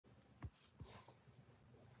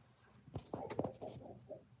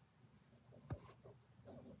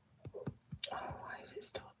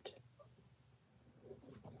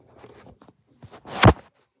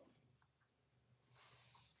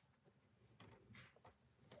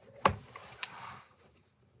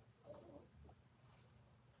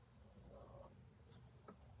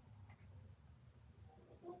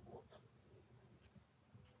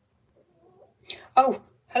Oh,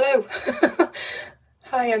 hello.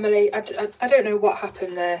 Hi, Emily. I don't know what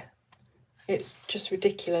happened there. It's just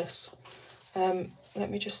ridiculous. Let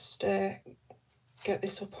me just get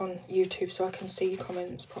this up on YouTube so I can see your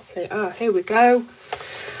comments properly. Ah, here we go.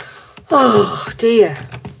 Oh, dear.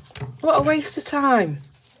 What a waste of time.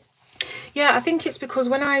 Yeah, I think it's because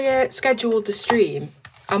when I scheduled the stream,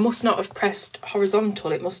 I must not have pressed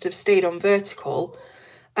horizontal. It must have stayed on vertical.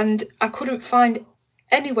 And I couldn't find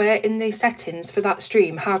anywhere in the settings for that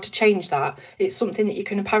stream how to change that. It's something that you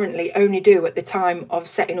can apparently only do at the time of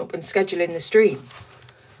setting up and scheduling the stream.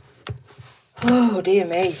 Oh, dear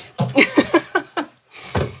me.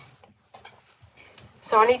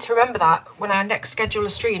 So I need to remember that when I next schedule a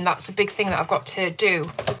stream. That's a big thing that I've got to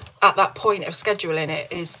do at that point of scheduling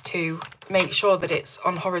it, is to make sure that it's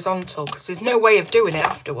on horizontal, because there's no way of doing it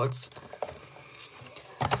afterwards.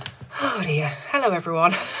 Oh dear. Hello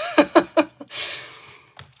everyone.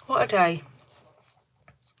 What a day.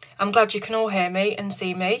 I'm glad you can all hear me and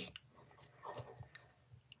see me.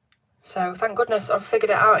 So thank goodness I've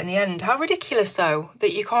figured it out in the end. How ridiculous though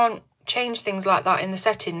that you can't change things like that in the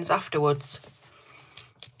settings afterwards.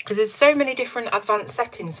 Because there's so many different advanced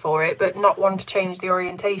settings for it, but not one to change the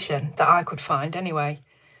orientation that I could find anyway.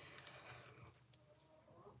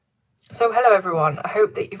 So hello everyone. I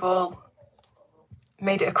hope that you've all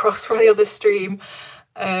made it across from the other stream.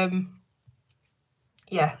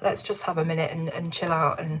 Yeah, let's just have a minute and chill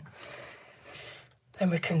out, and then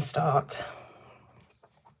we can start.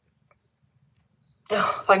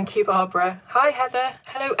 Oh, thank you, Barbara. Hi, Heather.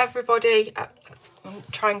 Hello, everybody. I'll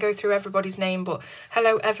try and go through everybody's name, but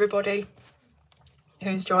hello, everybody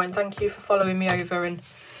who's joined. Thank you for following me over and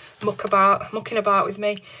mucking about with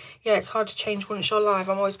me. Yeah, it's hard to change once you're live.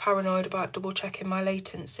 I'm always paranoid about double checking my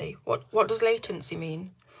latency. What does latency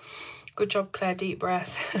mean? Good job, Claire. Deep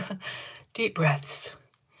breath. Deep breaths.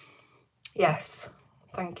 Yes,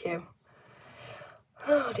 thank you.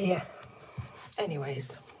 Oh dear.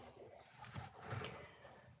 Anyways.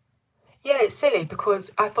 Yeah, it's silly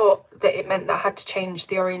because I thought that it meant that I had to change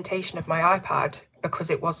the orientation of my iPad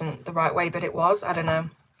because it wasn't the right way, but it was. I don't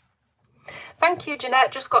know. Thank you,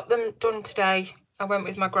 Jeanette. Just got them done today. I went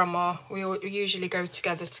with my grandma. We usually go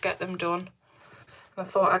together to get them done. I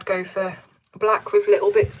thought I'd go for black with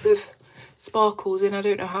little bits of sparkles in. I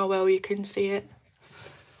don't know how well you can see it.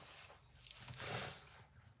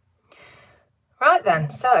 Right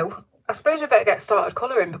then, so I suppose we better get started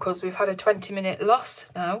colouring because we've had a 20-minute loss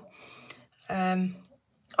now.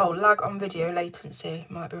 Oh, lag on video, latency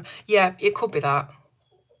might be. Yeah, it could be that.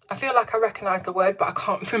 I feel like I recognise the word, but I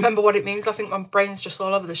can't remember what it means. I think my brain's just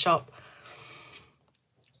all over the shop.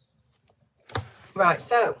 Right,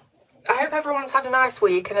 so I hope everyone's had a nice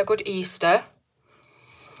week and a good Easter.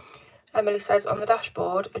 Emily says on the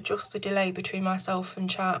dashboard, adjust the delay between myself and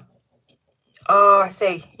chat. Oh, I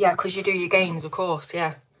see. Yeah, because you do your games, of course,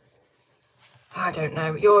 yeah. I don't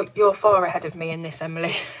know. You're far ahead of me in this,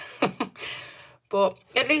 Emily. But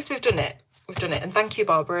at least we've done it. We've done it. And thank you,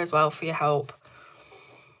 Barbara, as well, for your help.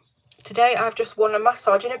 Today, I've just won a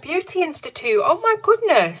massage in a beauty institute. Oh, my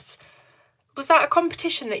goodness. Was that a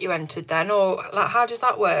competition that you entered then? Or like, how does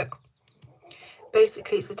that work?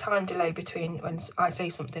 Basically, it's the time delay between when I say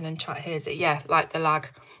something and chat hears it. Yeah, like the lag.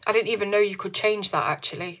 I didn't even know you could change that,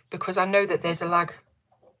 actually, because I know that there's a lag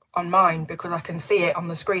on mine because I can see it on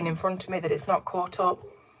the screen in front of me that it's not caught up.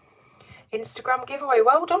 Instagram giveaway.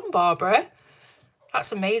 Well done, Barbara.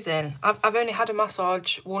 That's amazing. I've only had a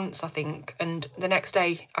massage once, I think, and the next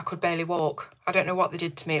day I could barely walk. I don't know what they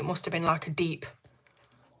did to me. It must have been like a deep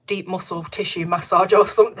muscle tissue massage or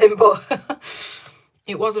something, but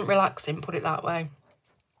it wasn't relaxing, put it that way.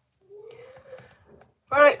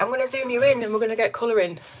 Right, I'm going to zoom you in and we're going to get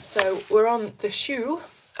colouring. So we're on the shoe,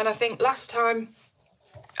 and I think last time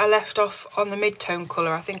I left off on the mid-tone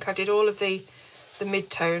colour. I think I did all of the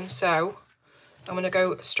mid-tone, so I'm going to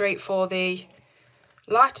go straight for the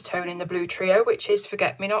lighter tone in the blue trio, which is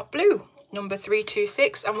Forget Me Not Blue, number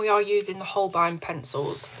 326, and we are using the Holbein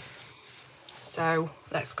pencils. So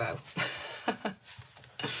let's go.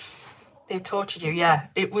 They've tortured you, yeah.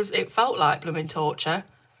 It felt like blooming torture.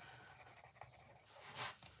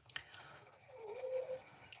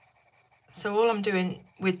 So all I'm doing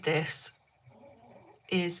with this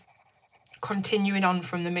is continuing on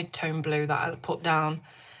from the mid-tone blue that I put down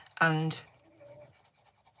and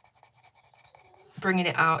bringing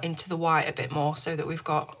it out into the white a bit more so that we've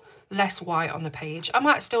got less white on the page. I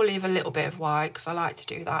might still leave a little bit of white because I like to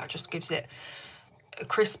do that. It just gives it a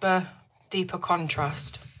crisper, deeper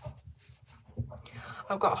contrast.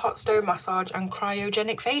 I've got a hot stone massage and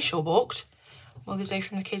cryogenic facial booked. Mother's Day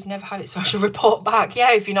from the kids, never had it, so I shall report back.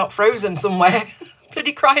 Yeah, if you're not frozen somewhere.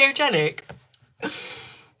 Bloody cryogenic.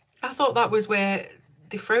 I thought that was where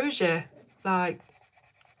they froze you, like,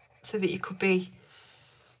 so that you could be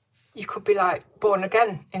like born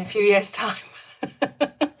again in a few years' time.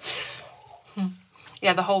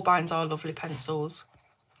 Yeah, the Holbeins are lovely pencils.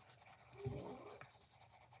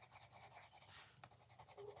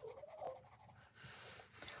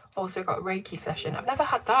 Also got a Reiki session. I've never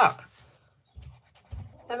had that.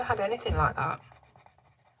 Never had anything like that.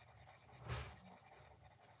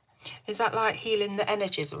 Is that like healing the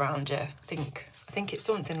energies around you? I think it's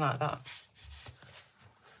something like that.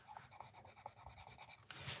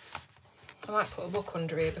 I might put a book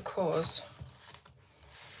under here because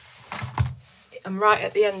I'm right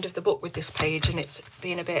at the end of the book with this page and it's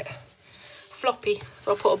being a bit floppy,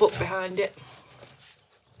 so I'll put a book behind it.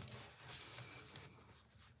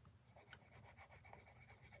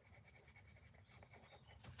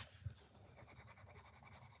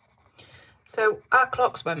 So our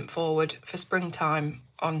clocks went forward for springtime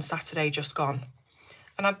on Saturday just gone.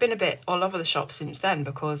 And I've been a bit all over the shop since then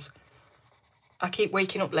because I keep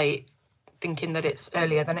waking up late thinking that it's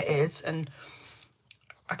earlier than it is. And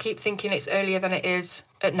I keep thinking it's earlier than it is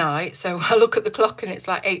at night. So I look at the clock and it's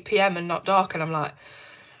like 8 PM and not dark. And I'm like,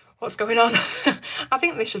 what's going on? I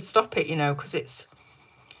think they should stop it, you know, because it's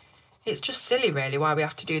just silly really why we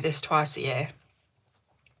have to do this twice a year.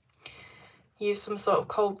 Use some sort of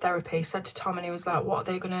cold therapy, said to Tom, and he was like, what, are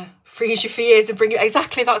they going to freeze you for years and bring you?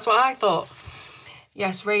 Exactly, that's what I thought.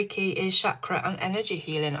 Yes, Reiki is chakra and energy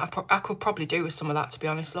healing. I could probably do with some of that, to be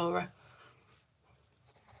honest, Laura.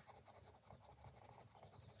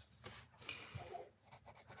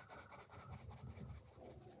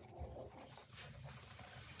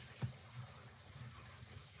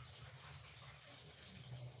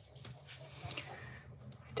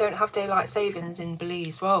 Don't have daylight savings in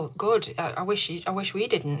Belize. Well, good. I wish we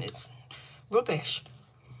didn't. It's rubbish.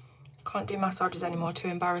 Can't do massages anymore. Too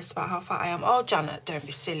embarrassed about how fat I am. Oh, Janet, don't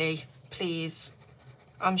be silly, please.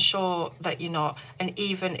 I'm sure that you're not. And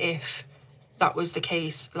even if that was the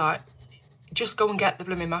case, like, just go and get the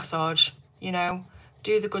blooming massage. You know,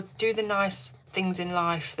 do the nice things in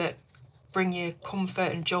life that bring you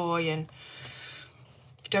comfort and joy, and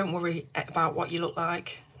don't worry about what you look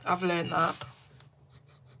like. I've learned that.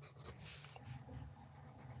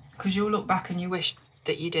 Because you'll look back and you wish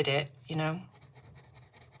that you did it, you know.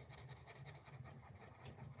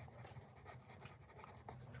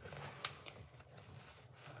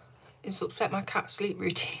 It's upset my cat's sleep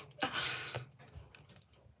routine.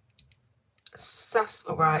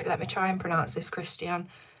 All right, let me try and pronounce this, Christian.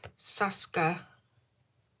 Saskatchewan.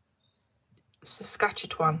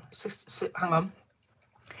 Hang on.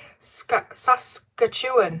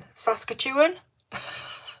 Saskatchewan.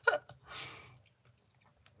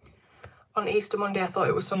 On Easter Monday, I thought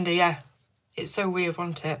it was Sunday. Yeah, it's so weird,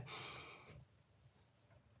 wasn't it?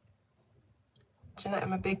 Jeanette,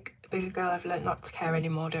 I'm a bigger girl. I've learned not to care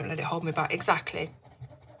anymore. Don't let it hold me back. Exactly.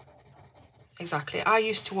 I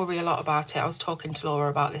used to worry a lot about it. I was talking to Laura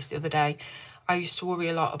about this the other day. I used to worry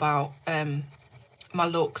a lot about my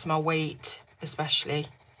looks, my weight, especially.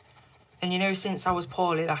 And you know, since I was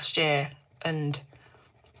poorly last year and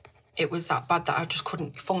it was that bad that I just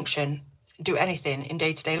couldn't function, do anything in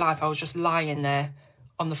day-to-day life, I was just lying there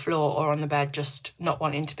on the floor or on the bed, just not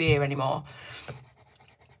wanting to be here anymore.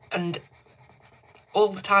 And all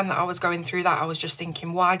the time that I was going through that, I was just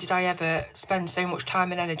thinking, why did I ever spend so much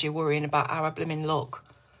time and energy worrying about how I blooming look?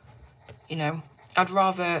 You know, I'd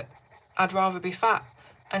rather be fat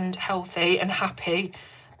and healthy and happy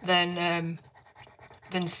than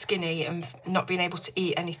skinny and not being able to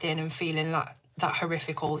eat anything and feeling that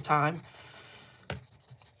horrific all the time.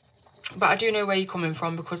 But I do know where you're coming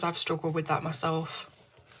from because I've struggled with that myself.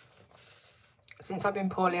 Since I've been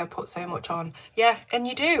poorly, I've put so much on. Yeah, and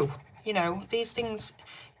you do. You know, these things,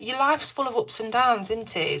 your life's full of ups and downs,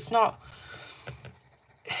 isn't it? It's not,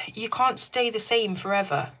 you can't stay the same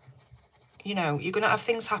forever. You know, you're going to have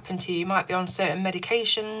things happen to you. You might be on certain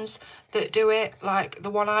medications that do it, like the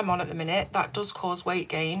one I'm on at the minute, that does cause weight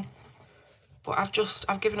gain. But I've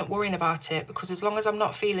given up worrying about it because as long as I'm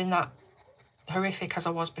not feeling that horrific as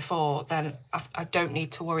I was before, then I don't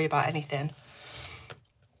need to worry about anything.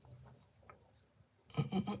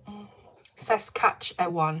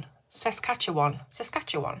 Saskatchewan.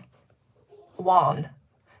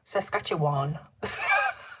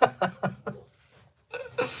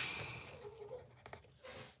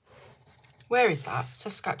 Where is that?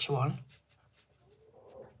 Saskatchewan.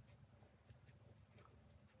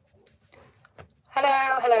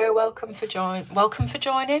 Hello, welcome for joining.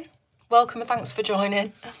 Welcome and thanks for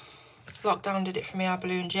joining. Lockdown did it for me, I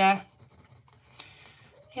ballooned, yeah.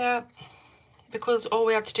 because all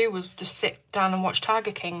we had to do was just sit down and watch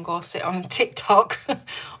Tiger King or sit on TikTok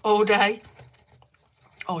all day.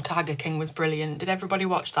 Oh, Tiger King was brilliant. Did everybody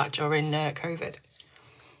watch that during COVID?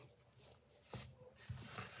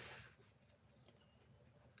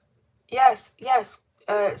 Yes,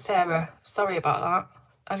 Sarah. Sorry about that.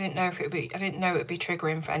 I didn't know it would be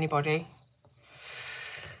triggering for anybody.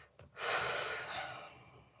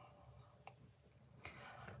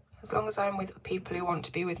 As long as I'm with people who want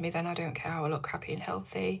to be with me, then I don't care how I look, happy and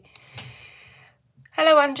healthy.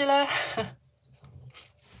 Hello, Angela.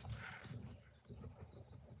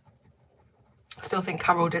 Still think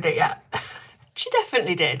Carol did it yet. She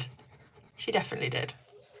definitely did. She definitely did.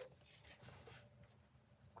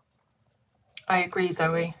 I agree,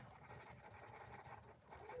 Zoe.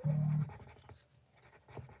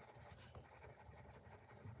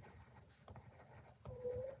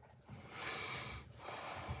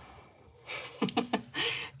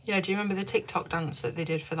 Yeah, do you remember the TikTok dance that they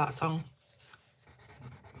did for that song?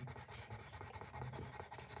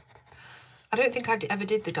 I don't think I ever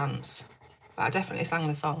did the dance, but I definitely sang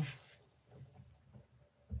the song.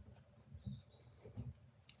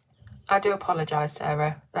 I do apologise,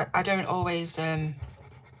 Sarah. I don't always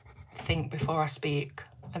think before I speak.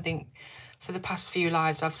 I think for the past few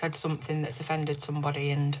lives I've said something that's offended somebody,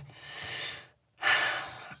 and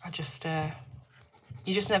I just...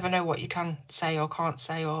 you just never know what you can say or can't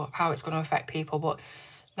say or how it's going to affect people. But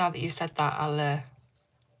now that you've said that,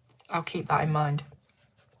 I'll keep that in mind.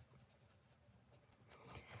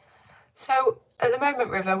 So at the moment,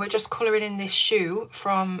 River, we're just colouring in this shoe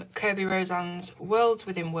from Kirby Roseanne's Worlds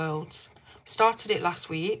Within Worlds. Started it last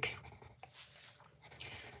week,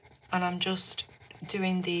 and I'm just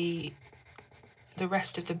doing the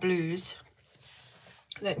rest of the blues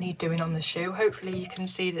that need doing on the shoe. Hopefully you can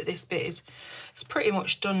see that this bit is pretty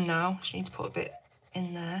much done now. Just need to put a bit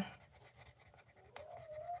in there.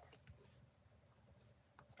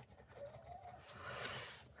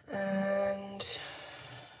 And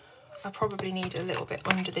I probably need a little bit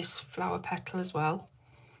under this flower petal as well.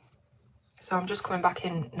 So I'm just coming back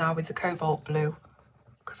in now with the cobalt blue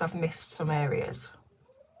because I've missed some areas.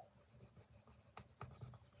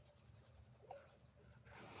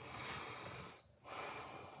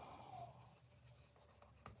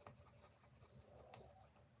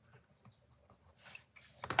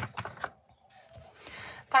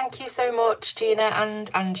 Thank you so much, Gina and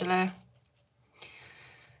Angela.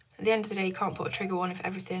 At the end of the day, you can't put a trigger on if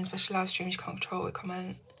everything, especially live streams, you can't control what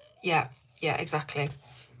comment. Yeah, exactly.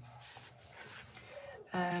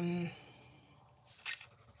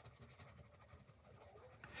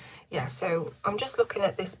 Yeah, so I'm just looking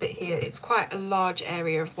at this bit here. It's quite a large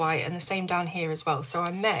area of white, and the same down here as well. So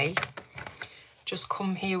I may just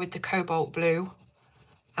come here with the cobalt blue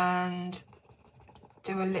and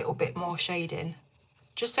do a little bit more shading,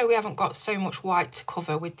 just so we haven't got so much white to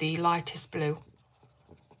cover with the lightest blue.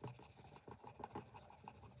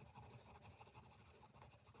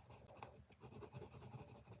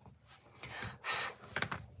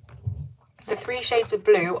 The 3 shades of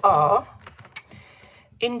blue are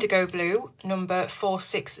Indigo Blue, number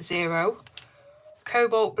 460,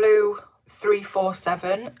 Cobalt Blue,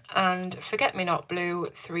 347, and Forget-Me-Not Blue,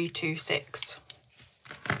 326.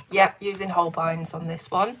 Yep, using Holbeins on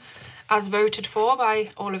this one, as voted for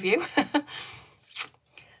by all of you.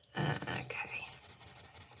 Okay.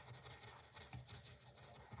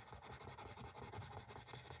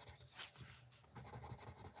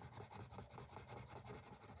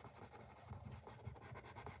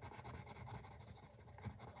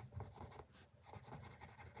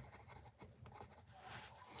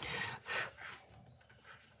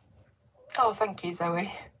 Oh, thank you,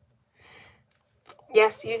 Zoe.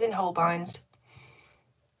 Yes, using Holbeins.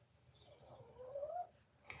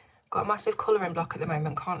 Got a massive colouring block at the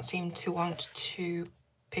moment. Can't seem to want to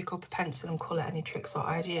pick up a pencil and colour. Any tricks or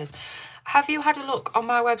ideas? Have you had a look on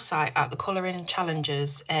my website at the colouring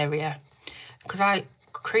challenges area? Because I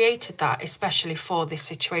created that especially for this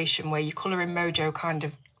situation where your colouring mojo kind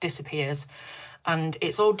of disappears, and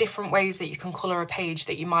it's all different ways that you can colour a page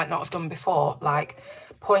that you might not have done before, like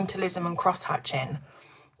pointillism and cross-hatching,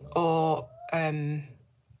 or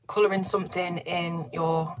colouring something in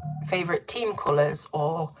your favourite team colours,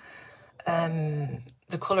 or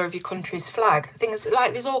the colour of your country's flag. Things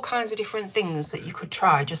like, there's all kinds of different things that you could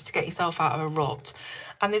try just to get yourself out of a rut.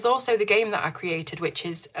 And there's also the game that I created, which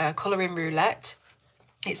is Colouring Roulette.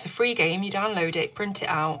 It's a free game. You download it, print it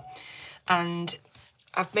out, and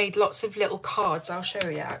I've made lots of little cards. I'll show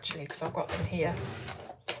you actually, because I've got them here.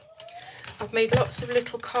 I've made lots of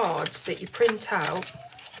little cards that you print out,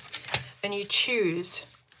 and you choose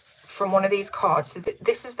from one of these cards. So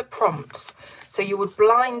this is the prompts. So you would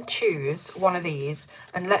blind choose one of these,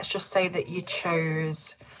 and let's just say that you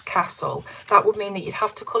chose castle. That would mean that you'd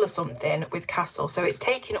have to colour something with castle. So it's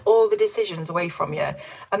taking all the decisions away from you,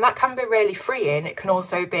 and that can be really freeing. It can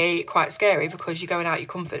also be quite scary because you're going out your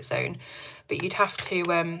comfort zone. But you'd have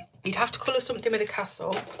to colour something with a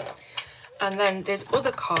castle. And then there's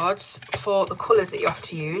other cards for the colours that you have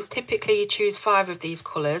to use. Typically you choose 5 of these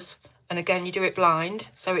colours, and again you do it blind,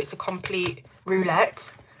 so it's a complete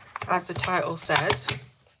roulette, as the title says.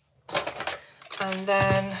 And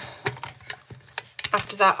then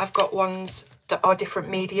after that I've got ones that are different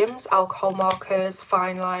mediums: alcohol markers,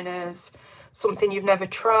 fine liners, something you've never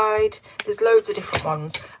tried. There's loads of different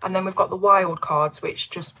ones. And then we've got the wild cards, which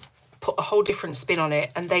just put a whole different spin on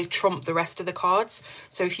it, and they trump the rest of the cards.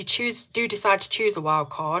 So if you do decide to choose a wild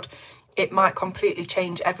card, it might completely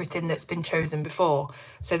change everything that's been chosen before.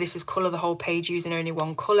 So this is colour the whole page using only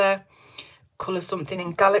one colour, colour something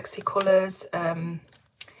in galaxy colours, colour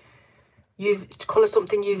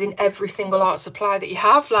something using every single art supply that you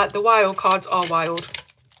have. Like, the wild cards are wild,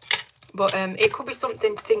 but it could be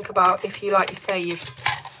something to think about if you, like you say, you've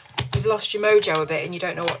lost your mojo a bit and you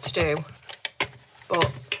don't know what to do.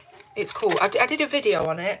 But it's cool. I did a video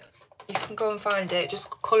on it. You can go and find it, just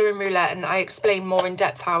colouring roulette, and I explain more in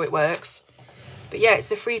depth how it works. But yeah,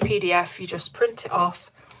 it's a free PDF. You just print it off,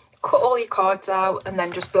 cut all your cards out, and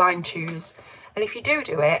then just blind choose. And if you do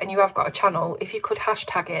it and you have got a channel, if you could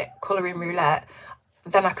hashtag it colouring roulette,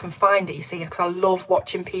 then I can find it, you see, because I love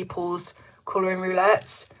watching people's colouring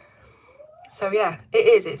roulettes. So yeah,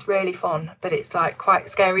 it's really fun, but it's like quite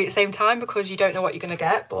scary at the same time because you don't know what you're going to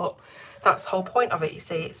get. But that's the whole point of it, you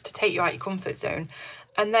see. It's to take you out your comfort zone.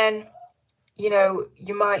 And then, you know,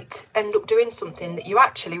 you might end up doing something that you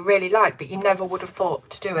actually really like, but you never would have thought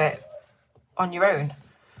to do it on your own.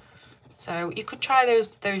 So you could try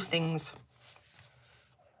those things.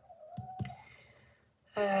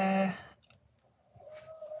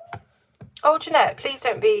 Oh, Jeanette, please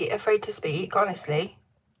don't be afraid to speak, honestly.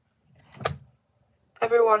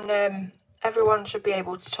 Everyone should be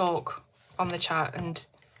able to talk on the chat and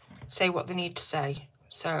say what they need to say.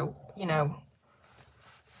 So, you know,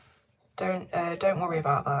 don't worry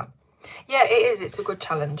about that. Yeah, it is. It's a good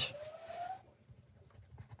challenge.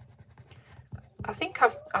 I think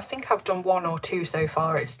I've done 1 or 2 so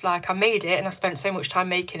far. It's like I made it and I spent so much time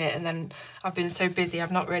making it, and then I've been so busy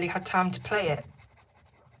I've not really had time to play it.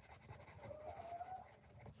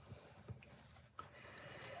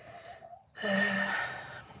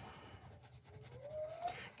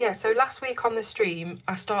 Yeah, so last week on the stream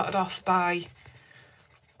I started off by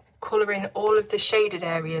colouring all of the shaded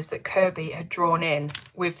areas that Kirby had drawn in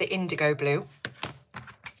with the indigo blue,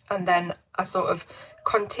 and then I sort of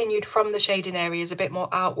continued from the shading areas a bit more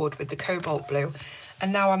outward with the cobalt blue,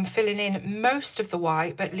 and now I'm filling in most of the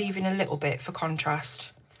white but leaving a little bit for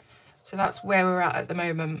contrast. So that's where we're at the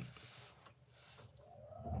moment.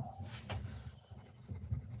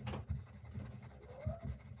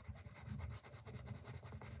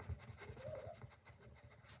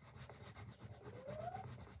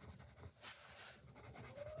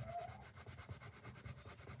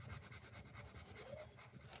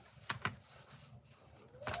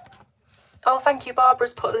 Oh, thank you.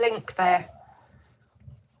 Barbara's put a link there.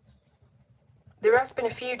 There has been a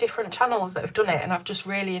few different channels that have done it, and I've just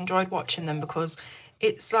really enjoyed watching them because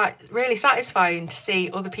it's like really satisfying to see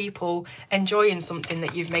other people enjoying something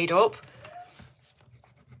that you've made up.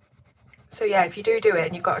 So yeah, if you do it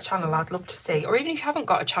and you've got a channel, I'd love to see. Or even if you haven't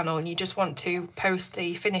got a channel and you just want to post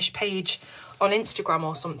the finished page on Instagram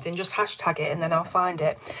or something, just hashtag it and then I'll find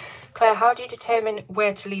it. Claire, how do you determine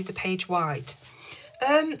where to leave the page white?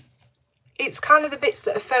 It's kind of the bits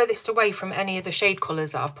that are furthest away from any of the shade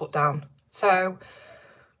colours that I've put down. So,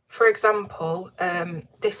 for example,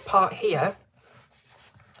 this part here,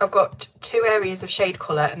 I've got 2 areas of shade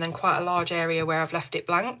colour and then quite a large area where I've left it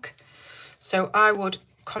blank. So I would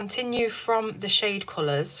continue from the shade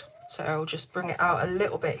colours. So I'll just bring it out a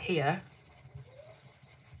little bit here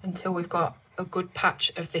until we've got a good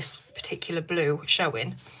patch of this particular blue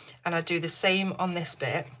showing. And I do the same on this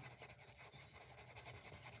bit.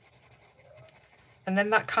 And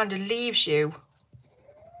then that kind of leaves you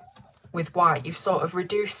with white. You've sort of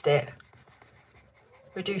reduced it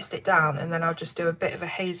down, and then I'll just do a bit of a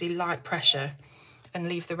hazy light pressure and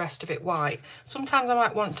leave the rest of it white. Sometimes I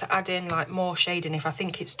might want to add in like more shading if I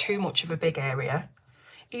think it's too much of a big area.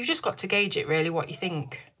 You've just got to gauge it really, what you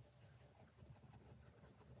think.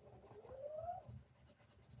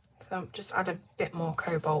 So just add a bit more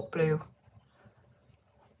cobalt blue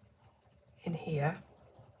in here.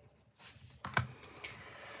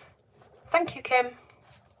 Thank you, Kim.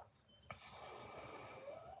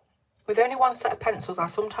 With only one set of pencils, I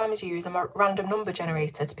sometimes use a random number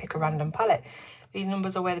generator to pick a random palette. These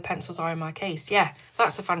numbers are where the pencils are in my case. Yeah,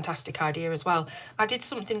 that's a fantastic idea as well. I did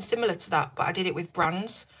something similar to that, but I did it with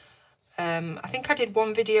brands. I think I did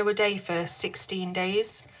one video a day for 16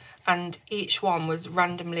 days, and each one was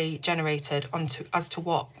randomly generated as to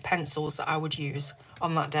what pencils that I would use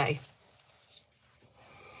on that day.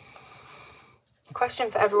 Question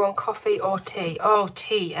for everyone, coffee or tea? Oh,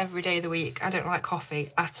 tea every day of the week. I don't like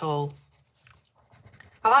coffee at all.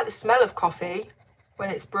 I like the smell of coffee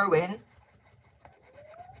when it's brewing,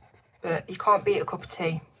 but you can't beat a cup of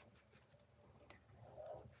tea.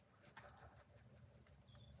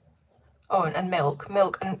 Oh, and milk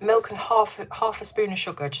and half a spoon of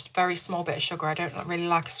sugar, just a very small bit of sugar. I don't really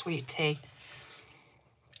like a sweet tea.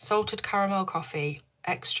 Salted caramel coffee,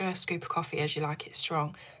 extra scoop of coffee as you like it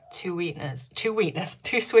strong. Two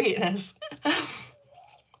sweeteners.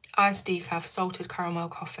 Iced decaf, salted caramel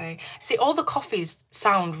coffee. See, all the coffees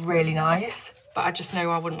sound really nice, but I just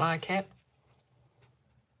know I wouldn't like it.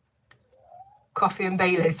 Coffee and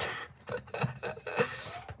Baileys.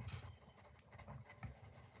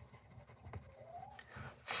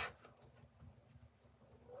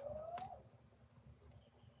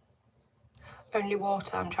 Only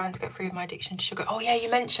water. I'm trying to get through my addiction to sugar. Oh yeah,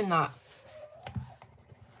 you mentioned that.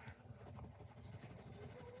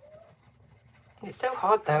 It's so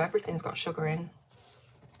hard though, everything's got sugar in.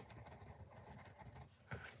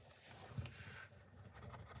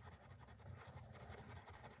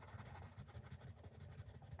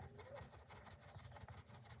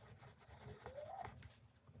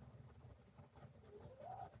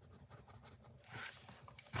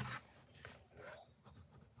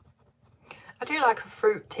 I do like a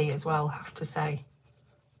fruit tea as well, I have to say.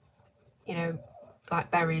 You know, like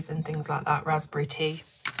berries and things like that, raspberry tea.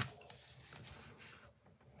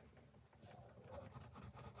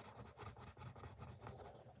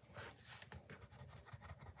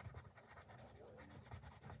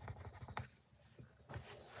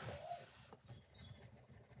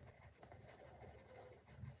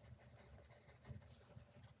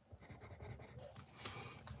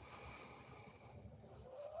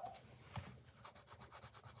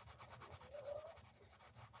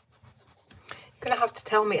 You're going to have to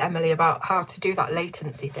tell me, Emily, about how to do that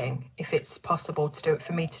latency thing, if it's possible to do it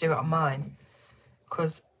for me to do it on mine,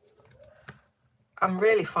 because I'm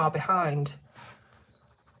really far behind.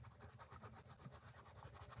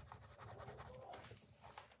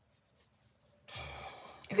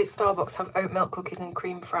 If it's Starbucks, have oat milk cookies and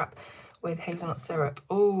cream frap with hazelnut syrup.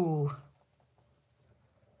 Ooh.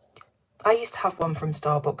 I used to have one from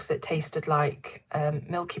Starbucks that tasted like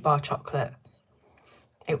Milky Bar chocolate.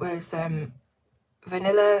 It was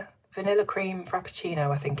vanilla cream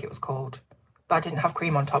frappuccino, I think it was called. But I didn't have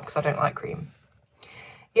cream on top because I don't like cream.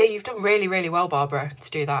 Yeah, you've done really, really well, Barbara,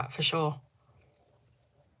 to do that, for sure.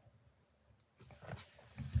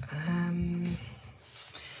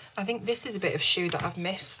 I think this is a bit of shoe that I've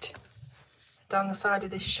missed down the side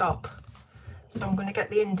of this shop. So I'm going to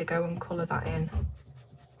get the indigo and colour that in.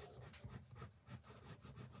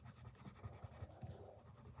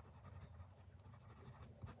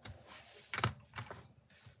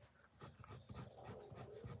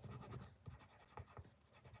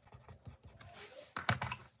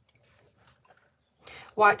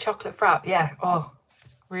 White chocolate frap, yeah. Oh,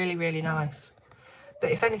 really, really nice.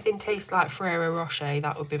 But if anything tastes like Ferrero Rocher,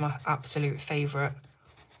 that would be my absolute favourite.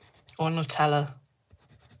 Or Nutella.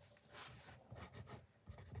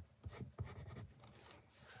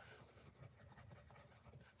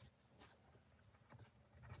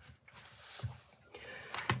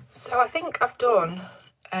 So I think I've done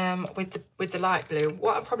with the light blue.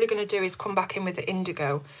 What I'm probably going to do is come back in with the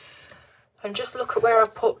indigo and just look at where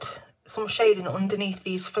I've put some shading underneath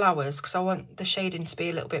these flowers, because I want the shading to be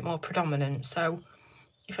a little bit more predominant. So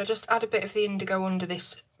if I just add a bit of the indigo under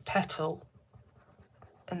this petal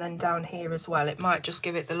and then down here as well, it might just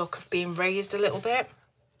give it the look of being raised a little bit.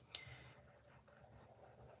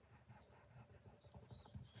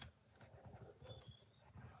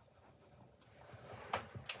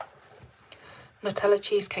 Nutella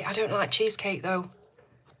cheesecake. I don't like cheesecake though.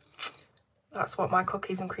 That's what my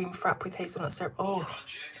cookies and cream frap with hazelnut syrup. Oh,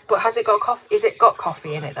 but has it got coffee? Is it got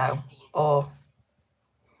coffee in it though? Or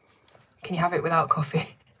can you have it without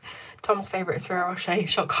coffee? Tom's favourite is Ferrero Rocher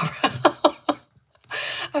shot caramel.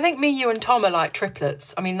 I think me, you and Tom are like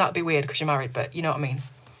triplets. I mean, that'd be weird because you're married, but you know what I mean.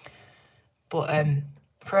 But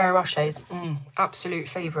Ferrero Rocher is absolute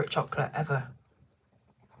favourite chocolate ever.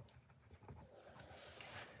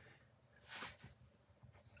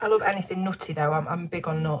 I love anything nutty though. I'm big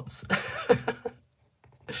on nuts.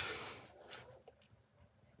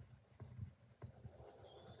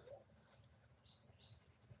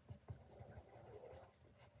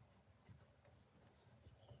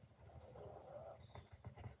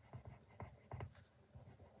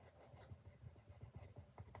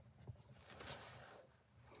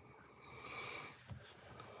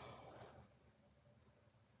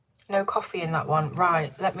 no coffee in that one.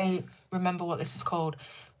 Right, let me remember what this is called.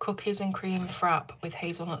 Cookies and cream frap with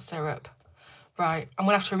hazelnut syrup. Right, I'm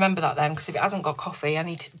going to have to remember that then, because if it hasn't got coffee, I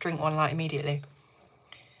need to drink one like immediately.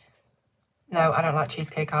 No, I don't like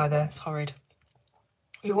cheesecake either. It's horrid.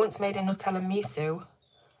 You once made a Nutella miso.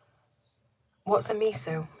 What's a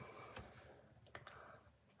miso?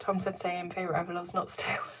 Tom said same, favourite ever, loves nuts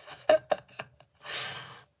too.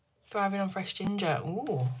 Thriving on fresh ginger.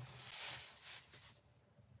 Ooh.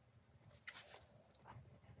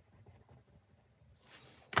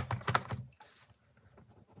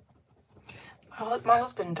 My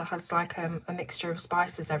husband has like a mixture of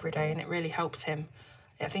spices every day, and it really helps him.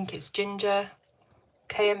 I think it's ginger,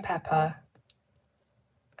 cayenne pepper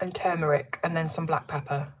and turmeric, and then some black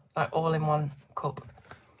pepper, like all in one cup.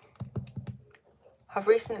 I've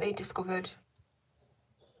recently discovered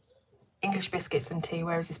English biscuits and tea,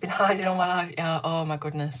 whereas it's been hiding all my life. Yeah, oh my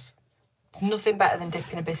goodness. There's nothing better than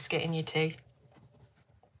dipping a biscuit in your tea.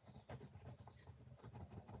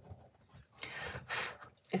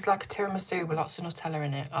 It's like a tiramisu with lots of Nutella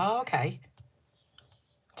in it. Oh, okay.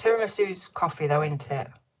 Tiramisu's coffee though, isn't it?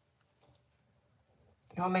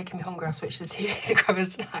 You're making me hungry. I'll switch the TV to grab a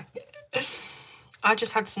snack. I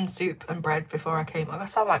just had some soup and bread before I came on. I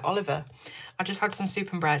sound like Oliver. I just had some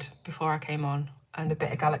soup and bread before I came on, and a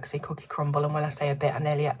bit of Galaxy cookie crumble. And when I say a bit, I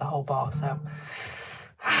nearly ate the whole bar, so.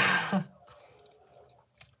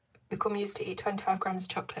 Become used to eat 25 grams of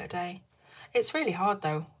chocolate a day. It's really hard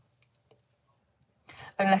though.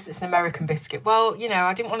 Unless it's an American biscuit. Well, you know,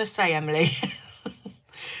 I didn't want to say, Emily.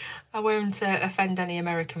 I won't offend any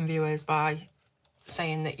American viewers by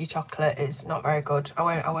saying that your chocolate is not very good.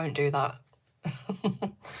 I won't do that.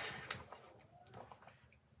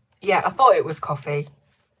 Yeah, I thought it was coffee.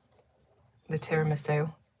 The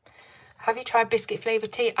tiramisu. Have you tried biscuit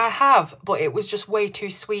flavoured tea? I have, but it was just way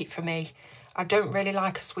too sweet for me. I don't really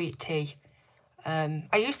like a sweet tea. I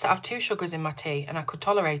used to have 2 sugars in my tea and I could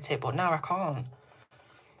tolerate it, but now I can't.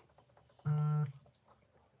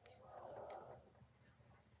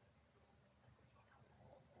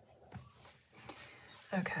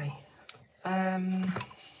 Okay.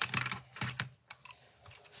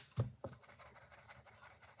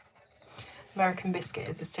 American biscuit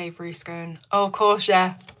is a savoury scone. Oh, of course,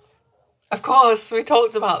 yeah. Of course, we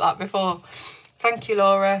talked about that before. Thank you,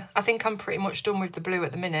 Laura. I think I'm pretty much done with the blue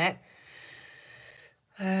at the minute.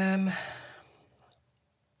 Let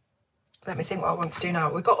me think what I want to do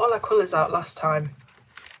now. We got all our colours out last time.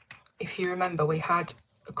 If you remember, we had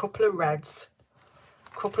a couple of reds,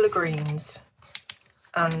 a couple of greens,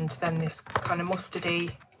 and then this kind of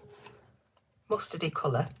mustardy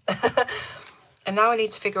colour. And now I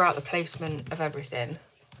need to figure out the placement of everything.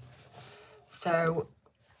 So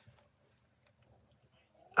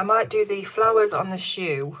I might do the flowers on the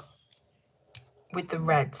shoe with the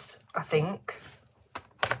reds, I think.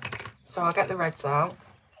 So I'll get the reds out.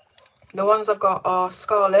 The ones I've got are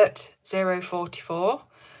Scarlet 044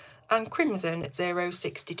 and Crimson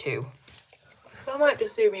 062. I might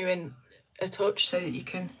just zoom you in a touch so that you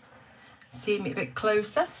can see me a bit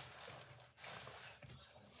closer.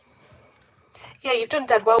 Yeah, you've done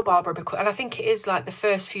dead well, Barbara, because, and I think it is like the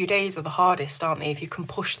first few days are the hardest, aren't they, if you can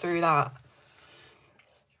push through that.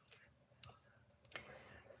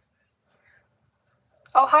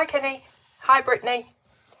 Oh, hi, Kenny. Hi, Brittany.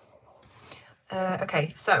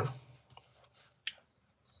 Okay, so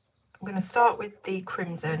I'm going to start with the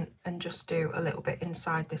crimson and just do a little bit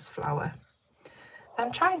inside this flower.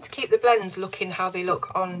 I'm trying to keep the blends looking how they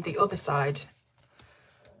look on the other side.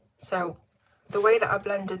 So the way that I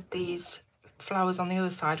blended these flowers on the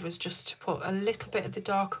other side was just to put a little bit of the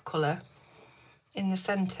darker colour in the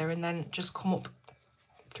centre and then just come up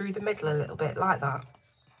through the middle a little bit like that.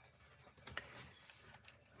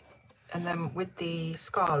 And then with the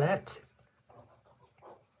scarlet,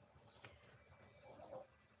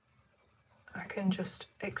 I can just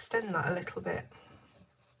extend that a little bit.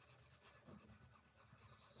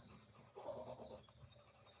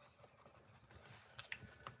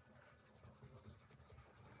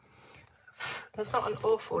 There's not an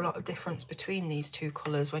awful lot of difference between these two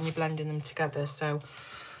colours when you're blending them together, so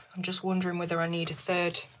I'm just wondering whether I need a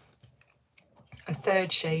third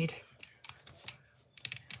shade.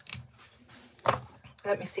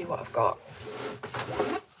 Let me see what I've got.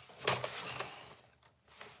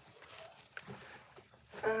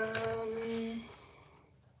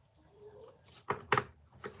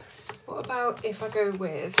 What about if I go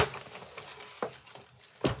with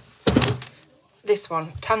this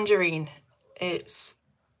one, Tangerine? It's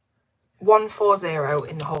 140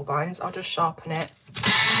 in the Holbeins. I'll just sharpen it.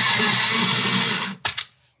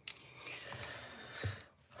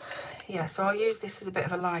 Yeah, so I'll use this as a bit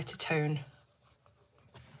of a lighter tone.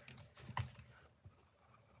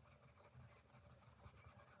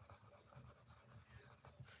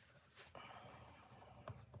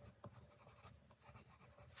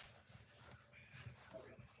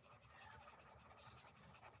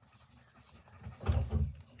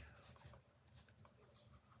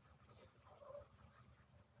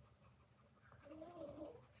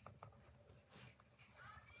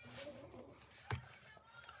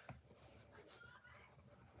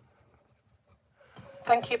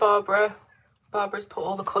 Thank you, Barbara. Barbara's put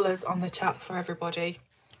all the colours on the chat for everybody.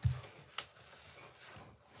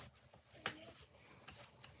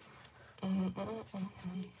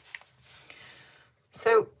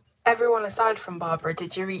 So, everyone aside from Barbara,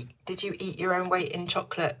 did you eat your own weight in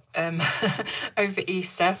chocolate over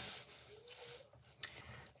Easter?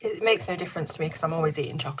 It makes no difference to me because I'm always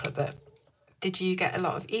eating chocolate, but did you get a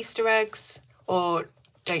lot of Easter eggs or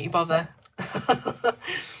don't you bother?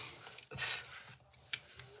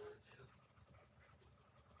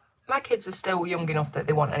 My kids are still young enough that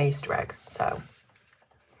they want an Easter egg, so.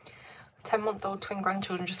 10-month-old twin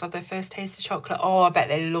grandchildren just had their first taste of chocolate. Oh, I bet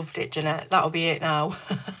they loved it, Jeanette. That'll be it now.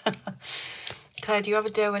 Claire, do you have a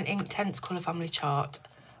Derwent Ink Tense colour family chart?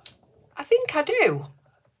 I think I do.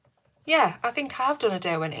 Yeah, I think I have done a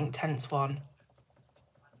Derwent Ink Tense one.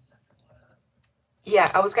 Yeah,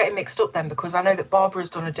 I was getting mixed up then because I know that Barbara's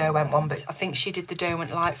done a Derwent one, but I think she did the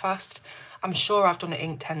Derwent Lightfast. I'm sure I've done an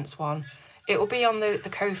Ink Tense one. It will be on the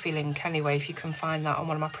Ko-fi link anyway, if you can find that on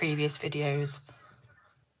one of my previous videos.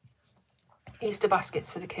 Easter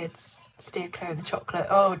baskets for the kids. Steer clear of the chocolate.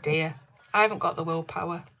 Oh dear. I haven't got the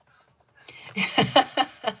willpower.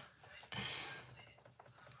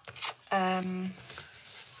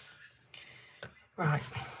 Right.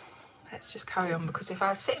 Let's just carry on because if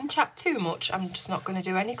I sit and chat too much, I'm just not going to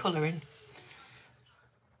do any colouring.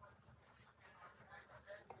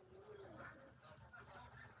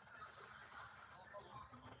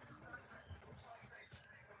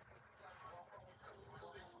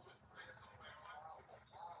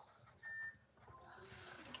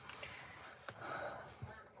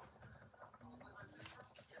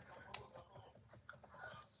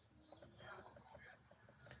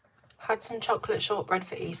 Had some chocolate shortbread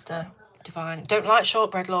for Easter. Divine. Don't like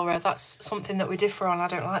shortbread, Laura. That's something that we differ on. I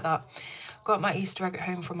don't like that. Got my Easter egg at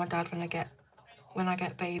home from my dad when I get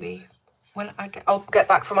baby. I'll get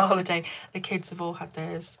back from my holiday. The kids have all had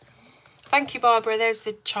theirs. Thank you, Barbara. There's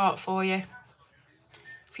the chart for you.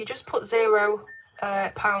 If you just put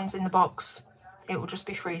 £0 in the box, it will just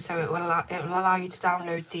be free. So it will allow you to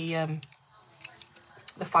download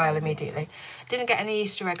the file immediately. Didn't get any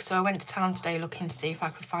Easter eggs, so I went to town today looking to see if I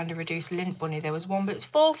could find a reduced lint bunny. There was one, but it's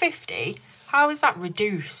 £4.50. How is that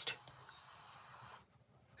reduced?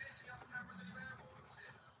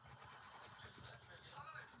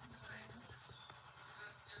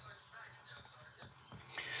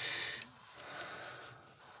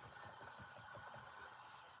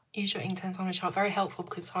 Use your Ink Tense family chart. Very helpful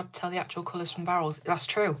because it's hard to tell the actual colours from barrels. That's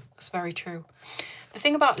true. That's very true. The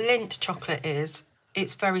thing about lint chocolate is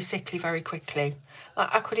it's very sickly very quickly.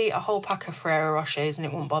 Like I could eat a whole pack of Ferrero Rochers and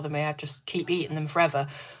it wouldn't bother me. I'd just keep eating them forever.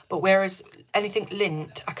 But whereas anything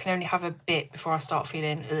lint, I can only have a bit before I start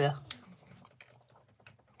feeling ugh.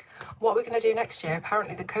 What we're going to do next year,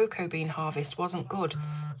 apparently the cocoa bean harvest wasn't good.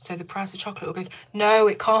 So the price of chocolate will go... No,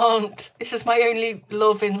 it can't. This is my only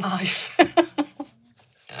love in life.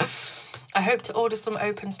 I hope to order some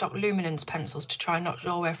open stock luminance pencils to try, not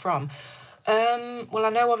sure where from. Well, I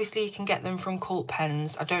know obviously you can get them from Cult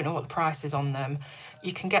Pens. I don't know what the price is on them.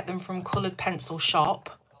 You can get them from Coloured Pencil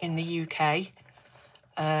Shop in the UK.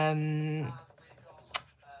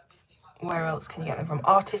 Where else can you get them from?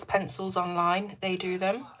 Artist Pencils online, they do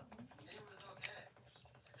them.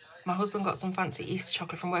 My husband got some fancy Easter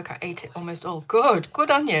chocolate from work. I ate it almost all. Good, good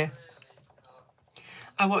on you.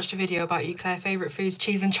 I watched a video about you, Claire. Favourite foods,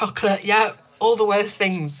 cheese and chocolate. Yeah, all the worst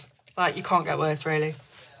things. Like, you can't get worse, really.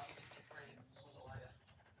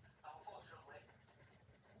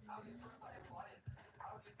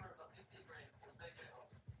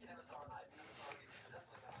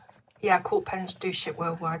 Yeah, Cult Pens do ship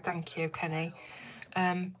worldwide. Thank you, Kenny.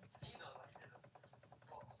 Art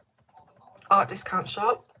Discount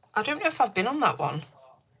Shop. I don't know if I've been on that one.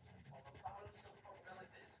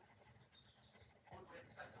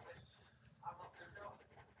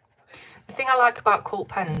 The thing I like about Cult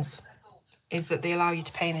Pens is that they allow you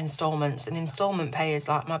to pay in instalments, and instalment pay is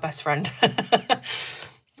like my best friend.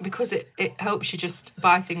 Because it helps you just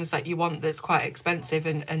buy things that you want that's quite expensive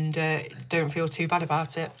and don't feel too bad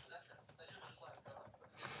about it.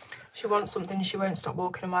 She wants something, she won't stop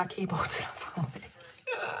walking on my keyboard till I found it.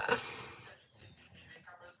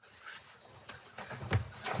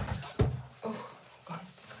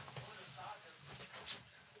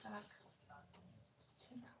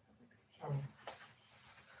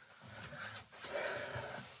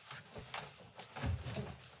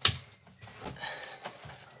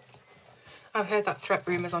 I've heard that threat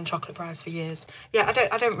rumours on chocolate prize for years. Yeah,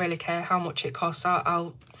 I don't really care how much it costs.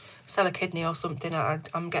 I'll sell a kidney or something.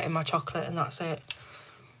 I'm getting my chocolate and that's it.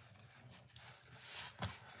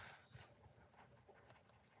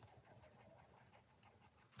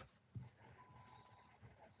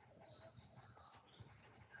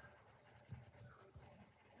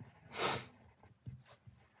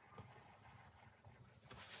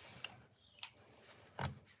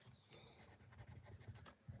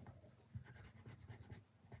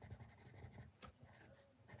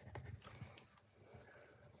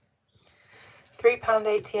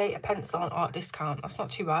 £3.88 a pencil on art discount. That's not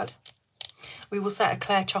too bad. We will set a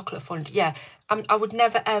Claire chocolate fund. Yeah, I would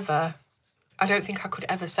never ever, I don't think I could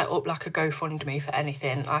ever set up like a GoFundMe for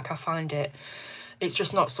anything. Like I find it's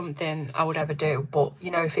just not something I would ever do. But, you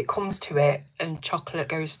know, if it comes to it and chocolate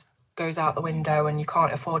goes out the window and you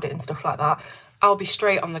can't afford it and stuff like that, I'll be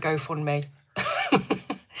straight on the GoFundMe.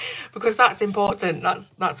 Because that's important.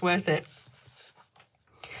 That's worth it.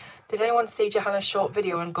 Did anyone see Johanna's short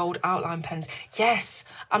video on gold outline pens? Yes,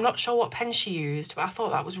 I'm not sure what pen she used, but I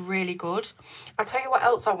thought that was really good. I'll tell you what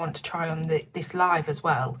else I want to try on this live as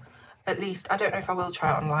well. At least, I don't know if I will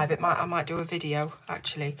try it on live. I might do a video,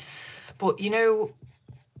 actually. But, you know,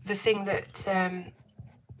 the thing that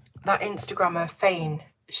that Instagrammer, Fane,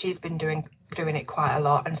 she's been doing it quite a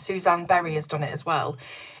lot, and Suzanne Berry has done it as well,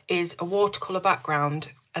 is a watercolour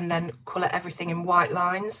background and then colour everything in white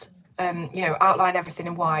lines. You know, outline everything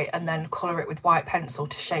in white and then colour it with white pencil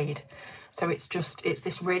to shade. So it's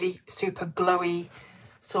this really super glowy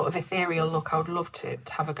sort of ethereal look. I would love to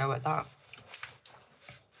have a go at that.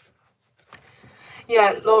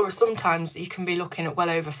 Yeah, Laura, sometimes you can be looking at well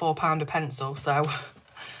over £4 a pencil, so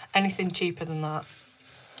anything cheaper than that.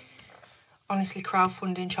 Honestly,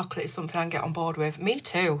 crowdfunding chocolate is something I can get on board with. Me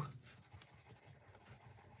too.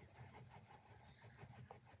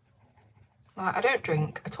 Like, I don't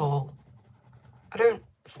drink at all. I don't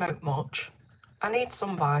smoke much. I need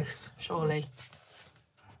some vice, surely.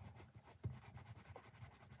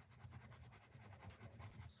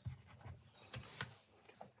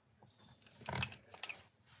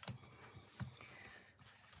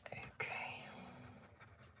 Okay.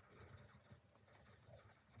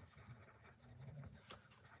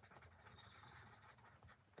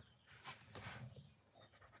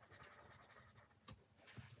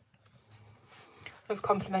 With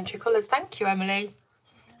complementary colours. Thank you, Emily.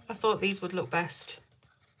 I thought these would look best.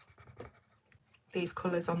 These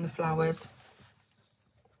colours on the flowers.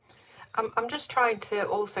 I'm just trying to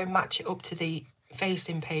also match it up to the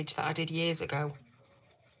facing page that I did years ago.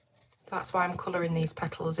 That's why I'm colouring these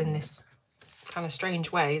petals in this kind of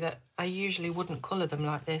strange way that I usually wouldn't colour them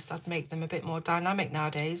like this. I'd make them a bit more dynamic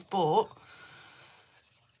nowadays, but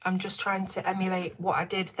I'm just trying to emulate what I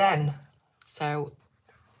did then. So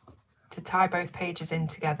to tie both pages in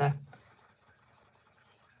together.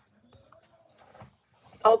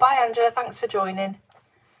 Oh, bye, Angela. Thanks for joining.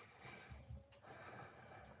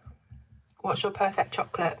 What's your perfect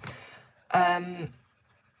chocolate?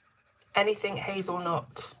 Anything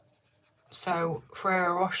hazelnut. So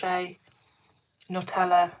Ferrero Rocher,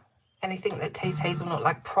 Nutella, anything that tastes hazelnut,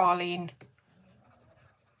 like praline,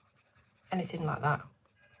 anything like that.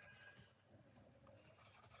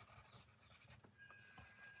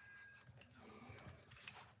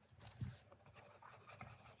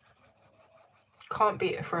 Can't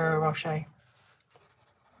beat a Ferrero Rocher.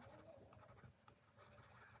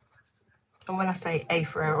 And when I say a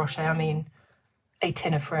Ferrero Rocher, I mean a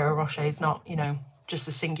tin of Ferrero Rocher. It's not, you know, just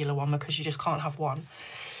a singular one, because you just can't have one.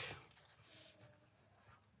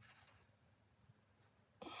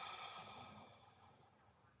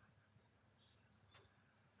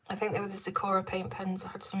 I think they were the Sakura paint pens I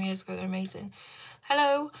had some years ago. They're amazing.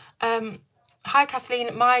 Hello. Hi,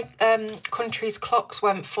 Kathleen. My country's clocks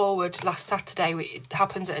went forward last Saturday. It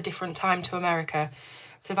happens at a different time to America.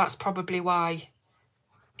 So that's probably why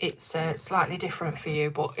it's slightly different for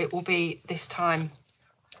you. But it will be this time.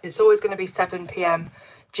 It's always going to be 7 p.m.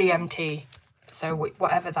 GMT. So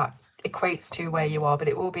whatever that equates to where you are. But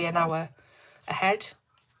it will be an hour ahead,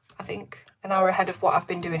 I think. An hour ahead of what I've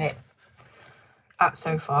been doing it at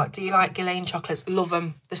so far. Do you like Ghislaine chocolates? Love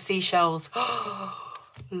them. The seashells.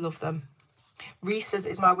 Love them. Reese's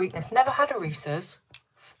is my weakness. Never had a Reese's.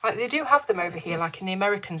 Like, they do have them over here, like in the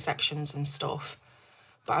American sections and stuff.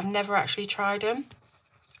 But I've never actually tried them.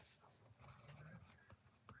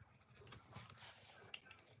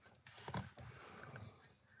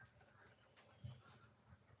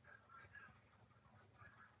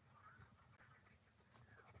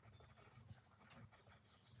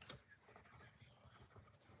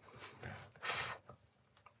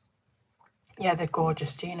 Yeah, they're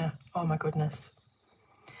gorgeous, Gina. Oh my goodness.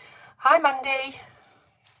 Hi, Mandy.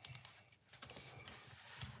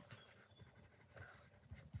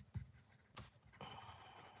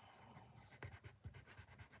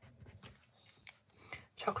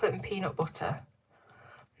 Chocolate and peanut butter.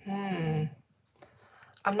 I'm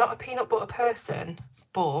not a peanut butter person,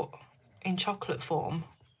 but in chocolate form,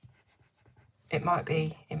 it might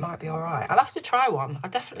be all right. I'll have to try one.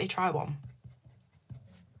 I'll definitely try one.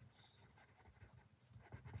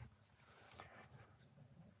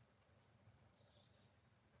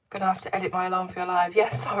 Gonna have to edit my alarm for your live. Yeah,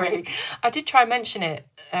 sorry. I did try and mention it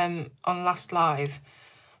on last live,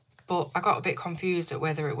 but I got a bit confused at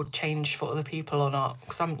whether it would change for other people or not,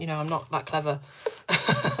 because I'm not that clever.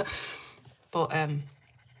 But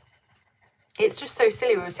it's just so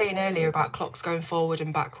silly. We were saying earlier about clocks going forward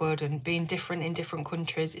and backward and being different in different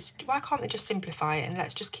countries. Why can't they just simplify it and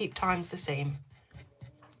let's just keep times the same?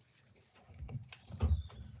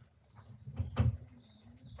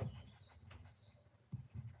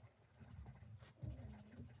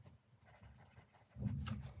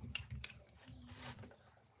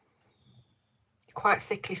 Quite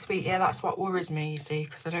sickly sweet. Yeah, that's what worries me, you see,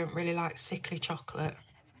 because I don't really like sickly chocolate.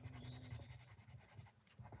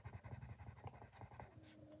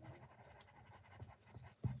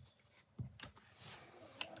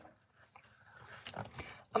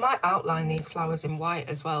 I might outline these flowers in white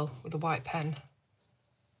as well with a white pen.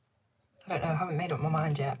 I don't know, I haven't made up my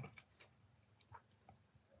mind yet.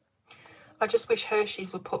 I just wish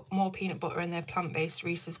Hershey's would put more peanut butter in their plant-based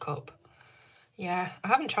Reese's cup. Yeah, I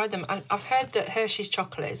haven't tried them. And I've heard that Hershey's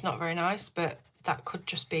chocolate is not very nice, but that could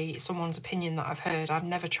just be someone's opinion that I've heard. I've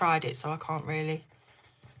never tried it, so I can't really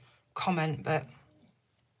comment, but...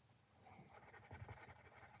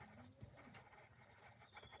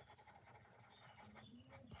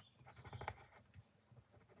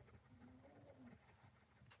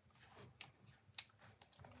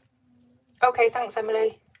 Okay, thanks,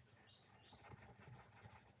 Emily.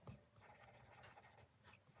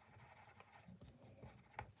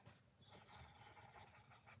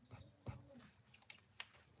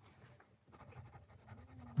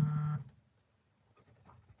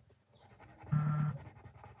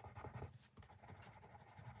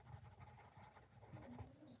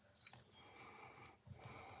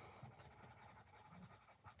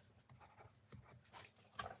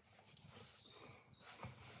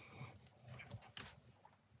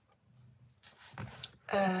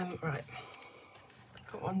 Right.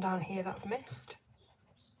 Got one down here that I've missed.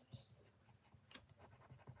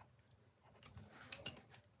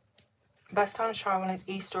 Best time to try one is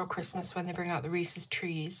Easter or Christmas when they bring out the Reese's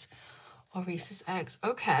trees or Reese's eggs.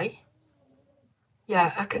 Okay.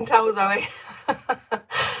 Yeah, I can tell, Zoe.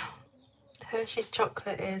 Hershey's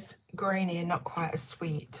chocolate is grainy and not quite as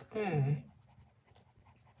sweet.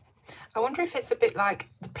 I wonder if it's a bit like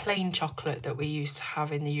the plain chocolate that we used to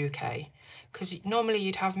have in the UK. Because normally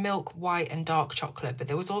you'd have milk, white and dark chocolate, but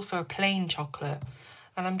there was also a plain chocolate.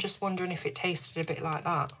 And I'm just wondering if it tasted a bit like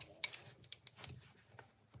that.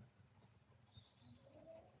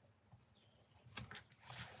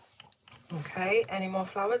 Okay, any more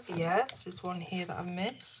flowers? Yes, there's one here that I've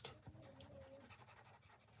missed.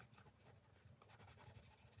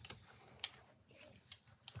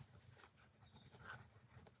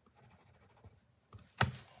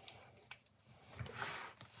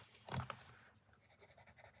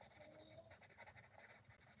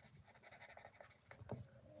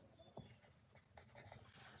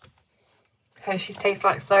 Hershey's tastes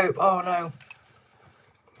like soap. Oh no.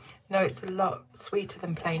 No, it's a lot sweeter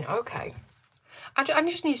than plain. Okay. I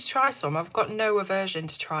just need to try some. I've got no aversion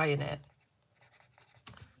to trying it.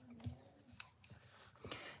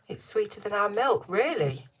 It's sweeter than our milk,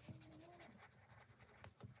 really.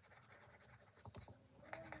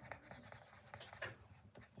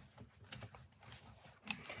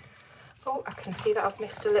 Oh, I can see that I've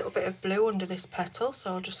missed a little bit of blue under this petal,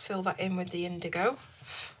 so I'll just fill that in with the indigo.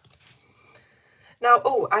 Now,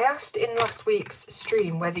 oh, I asked in last week's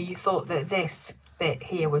stream whether you thought that this bit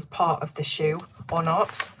here was part of the shoe or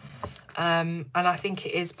not. And I think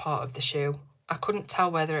it is part of the shoe. I couldn't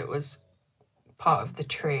tell whether it was part of the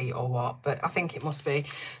tree or what, but I think it must be.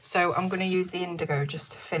 So I'm going to use the indigo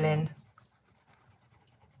just to fill in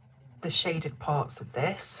the shaded parts of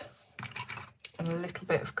this, and a little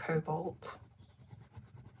bit of cobalt.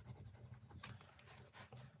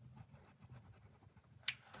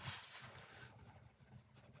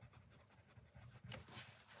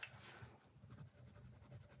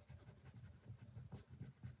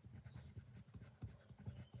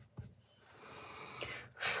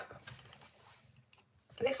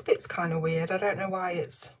 This bit's kind of weird. I don't know why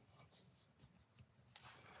it's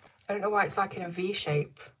I don't know why it's like in a V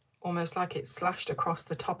shape, almost like it's slashed across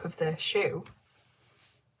the top of the shoe.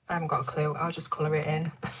 I haven't got a clue. I'll just colour it in.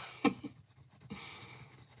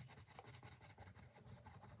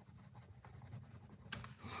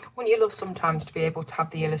 Wouldn't you love sometimes to be able to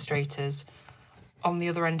have the illustrators on the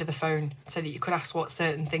other end of the phone so that you could ask what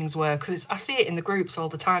certain things were? Because I see it in the groups all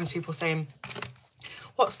the time, people saying,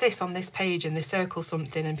 what's this on this page, and they circle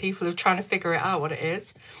something and people are trying to figure it out what it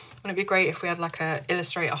is. Wouldn't it be great if we had like a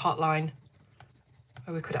illustrator hotline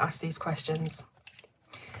where we could ask these questions?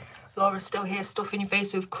 Laura's still here, stuffing your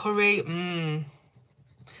face with curry.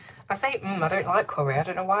 I say I don't like curry. I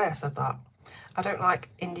don't know why I said that. I don't like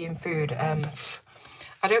Indian food.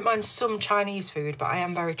 I don't mind some Chinese food, but I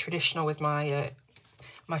am very traditional with my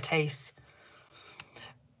my tastes.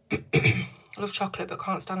 I love chocolate, but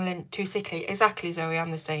can't stand Lindt. Too sickly. Exactly, Zoe.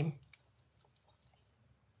 I'm the same.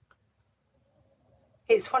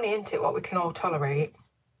 It's funny, isn't it, what we can all tolerate?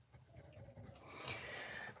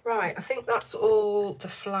 Right, I think that's all the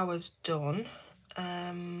flowers done.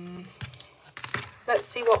 Let's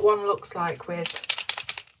see what one looks like with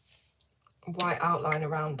white outline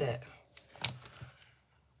around it.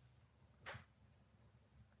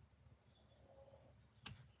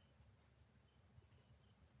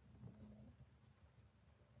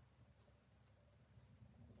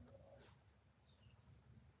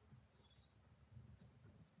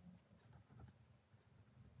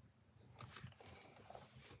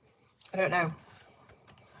 I don't know.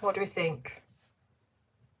 What do we think?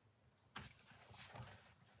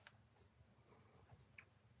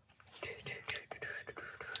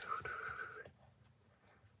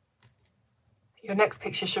 Your next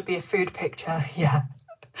picture should be a food picture, yeah.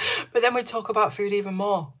 But then we talk about food even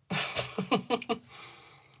more.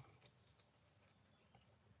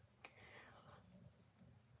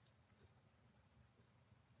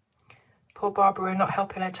 Poor Barbara, we're not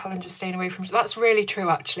helping her challenge of staying away from... That's really true,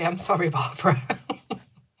 actually. I'm sorry, Barbara.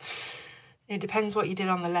 It depends what you did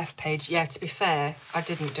on the left page. Yeah, to be fair, I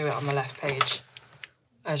didn't do it on the left page,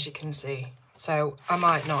 as you can see. So I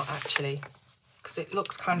might not, actually, because it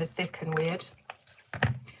looks kind of thick and weird.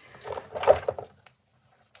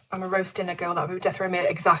 I'm a roast dinner girl. That would be death row me.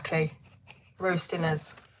 Exactly. Roast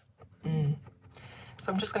dinners.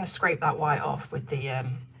 So I'm just going to scrape that white off with the...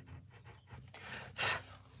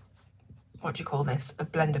 what do you call this? A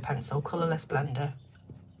blender pencil, colourless blender.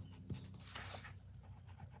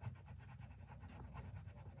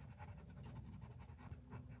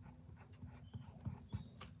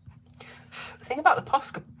 The thing about the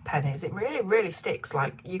Posca pen is it really, really sticks.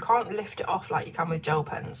 Like, you can't lift it off like you can with gel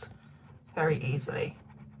pens very easily.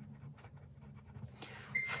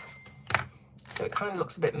 So it kind of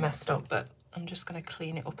looks a bit messed up, but I'm just going to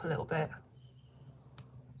clean it up a little bit.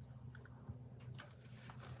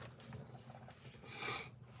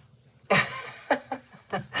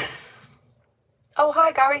 Oh,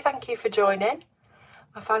 hi Gary, thank you for joining.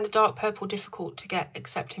 I find a dark purple difficult to get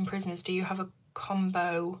except in Prismas. Do you have a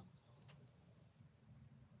combo?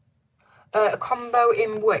 A combo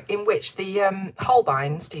in which the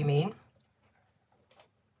Holbeins, do you mean?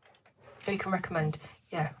 Oh, you can recommend.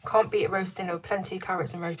 Yeah, can't beat it roast dinner with plenty of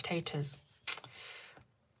carrots and roast potatoes.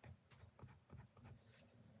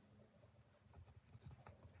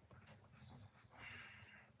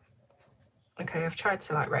 Okay, I've tried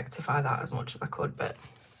to like rectify that as much as I could, but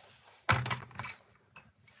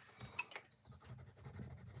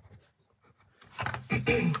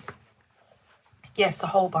yes, the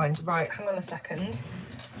Holbeins. Right, hang on a second.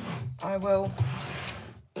 I will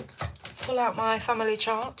pull out my family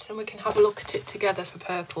chart and we can have a look at it together for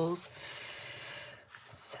purples.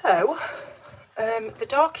 So, the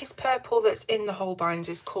darkest purple that's in the Holbeins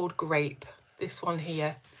is called Grape. This one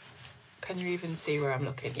here. Can you even see where I'm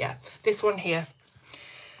looking? Yeah, this one here.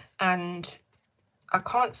 And I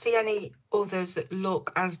can't see any others that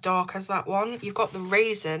look as dark as that one. You've got the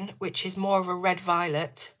Raisin, which is more of a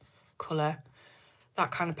red-violet colour,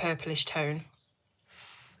 that kind of purplish tone.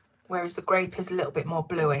 Whereas the Grape is a little bit more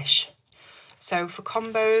bluish. So for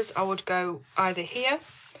combos, I would go either here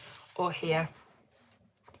or here.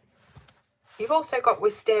 You've also got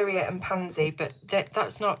Wisteria and Pansy, but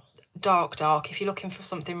that's not dark. If you're looking for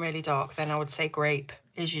something really dark, then I would say Grape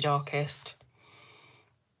is your darkest.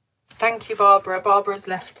 Thank you, Barbara. Barbara's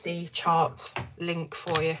left the chart link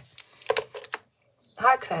for you.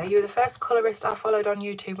 Hi, Claire. You were the first colourist I followed on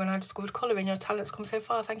YouTube when I discovered colouring. Your talent's come so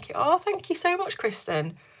far. Thank you. Oh, thank you so much,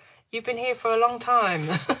 Kristen. You've been here for a long time.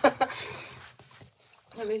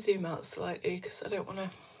 Let me zoom out slightly because I don't want to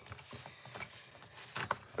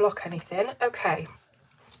block anything. Okay.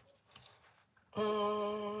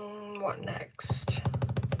 What next?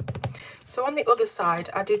 So on the other side,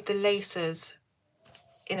 I did the laces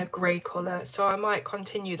in a grey colour, so I might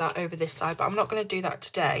continue that over this side, but I'm not going to do that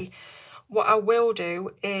today. What I will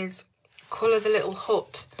do is colour the little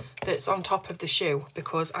hut that's on top of the shoe,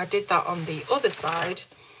 because I did that on the other side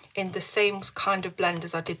in the same kind of blend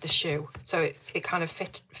as I did the shoe, so it kind of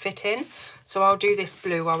fit in. So I'll do this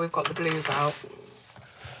blue while we've got the blues out.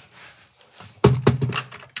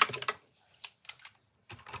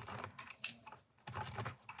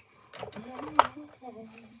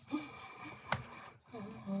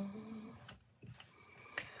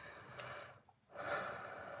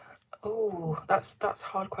 Oh, that's a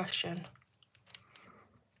hard question.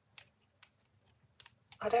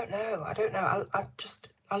 I don't know.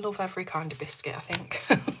 I love every kind of biscuit, I think.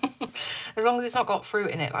 As long as it's not got fruit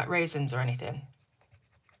in it, like raisins or anything.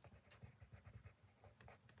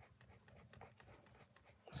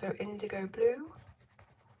 So indigo blue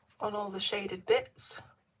on all the shaded bits.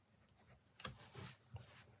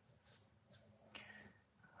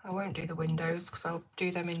 I won't do the windows because I'll do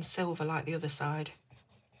them in silver like the other side.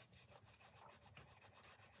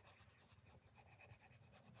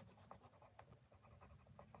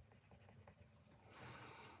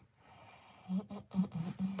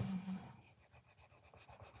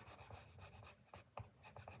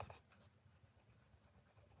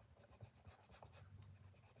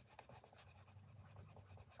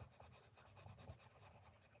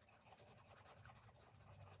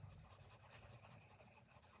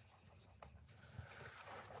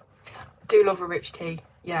 Do love a rich tea,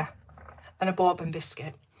 yeah, and a bourbon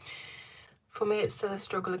biscuit. For me, it's still a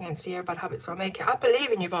struggle against the year of bad habits, so I make it. I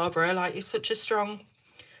believe in you, Barbara. Like, you're such a strong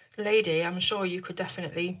lady. I'm sure you could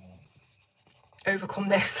definitely overcome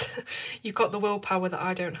this. You've got the willpower that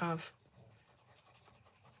I don't have.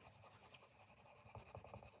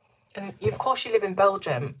 And of course you live in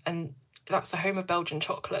Belgium, and that's the home of Belgian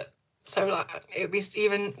chocolate. So like, it'd be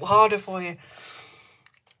even harder for you.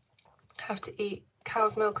 Have to eat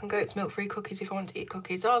cow's milk and goat's milk free cookies if I want to eat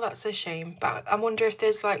cookies. Oh, that's a shame. But I wonder if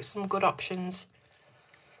there's like some good options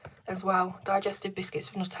as well. Digestive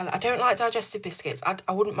biscuits with Nutella. I don't like digestive biscuits.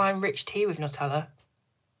 I wouldn't mind rich tea with Nutella.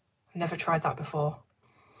 I've never tried that before.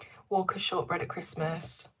 Walker's shortbread at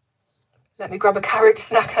Christmas. Let me grab a carrot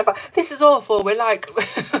snack. This is awful. We're like,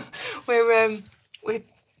 we're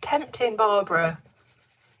tempting Barbara.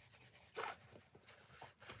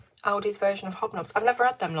 Aldi's version of hobnobs. I've never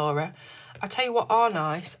had them, Laura. I tell you what are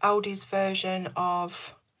nice. Aldi's version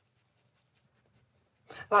of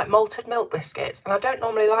like malted milk biscuits. And I don't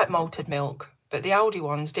normally like malted milk, but the Aldi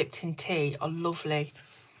ones dipped in tea are lovely.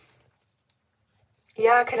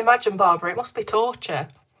 Yeah, I can imagine, Barbara. It must be torture.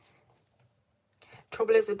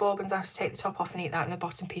 Trouble is with bourbons, I have to take the top off and eat that and the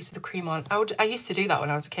bottom piece with the cream on. I used to do that when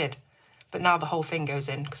I was a kid, but now the whole thing goes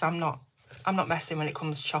in because I'm not messing when it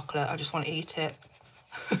comes to chocolate. I just want to eat it.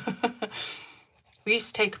 We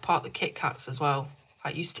used to take apart the Kit Kats as well.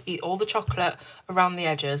 I used to eat all the chocolate around the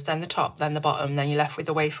edges, then the top, then the bottom, then you're left with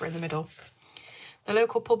the wafer in the middle. The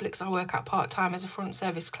local Publix I work at part-time as a front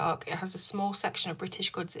service clerk. It has a small section of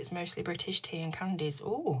British goods. It's mostly British tea and candies.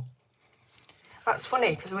 Ooh. That's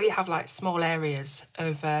funny because we have like small areas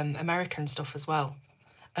of American stuff as well.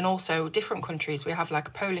 And also different countries. We have like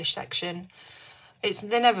a Polish section.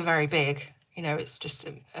 They're never very big. You know, it's just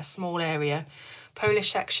a small area.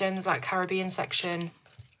 Polish section, there's like Caribbean section.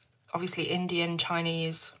 Obviously Indian,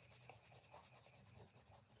 Chinese.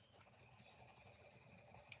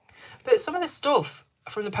 But some of the stuff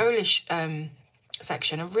from the Polish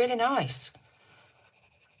section are really nice.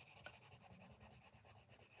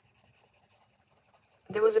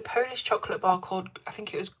 There was a Polish chocolate bar called, I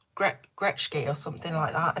think it was Greczki or something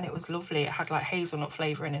like that, and it was lovely. It had like hazelnut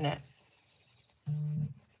flavouring in it.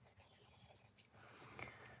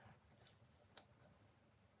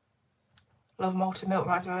 Love malted milk,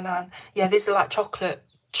 reminds me of my nan. Yeah, these are like chocolate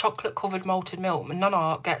covered malted milk. My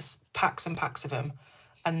nana gets packs and packs of them,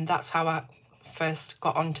 and that's how I first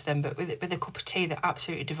got onto them. But with a cup of tea, they're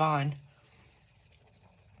absolutely divine.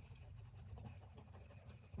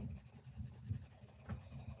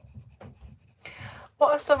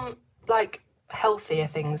 What are some like healthier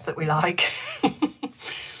things that we like?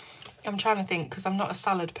 I'm trying to think because I'm not a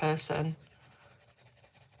salad person.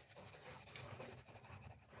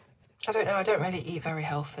 I don't know, I don't really eat very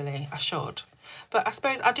healthily. I should. But I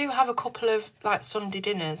suppose I do have a couple of like Sunday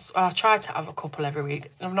dinners. Well, I try to have a couple every week.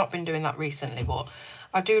 I've not been doing that recently, but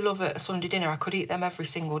I do love a Sunday dinner. I could eat them every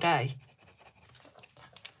single day.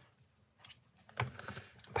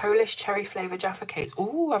 Polish cherry flavour Jaffa cakes.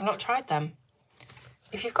 Ooh, I've not tried them.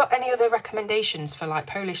 If you've got any other recommendations for like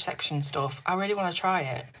Polish section stuff, I really want to try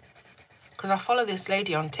it. Because I follow this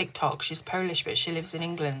lady on TikTok. She's Polish, but she lives in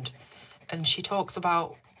England. and she talks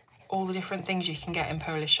about all the different things you can get in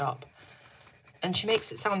Polish shop, and she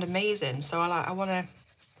makes it sound amazing. So I want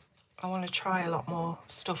to try a lot more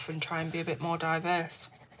stuff and try and be a bit more diverse.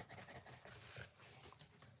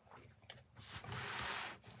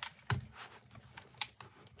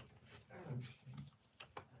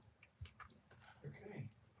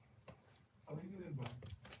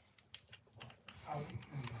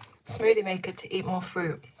 Smoothie maker to eat more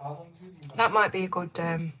fruit. That might be a good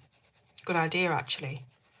idea actually,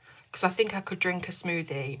 because I think I could drink a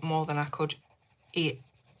smoothie more than I could eat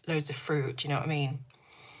loads of fruit. Do you know what I mean?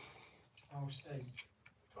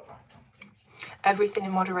 Everything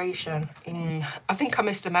in moderation. I think I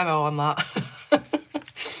missed the memo on that.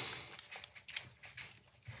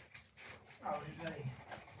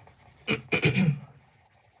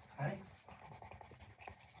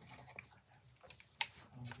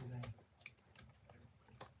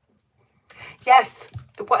 Yes,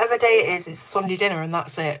 whatever day it is, it's Sunday dinner and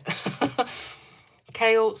that's it.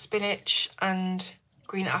 Kale, spinach and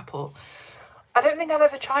green apple. I don't think I've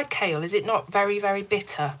ever tried kale. Is it not very, very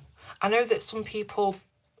bitter? I know that some people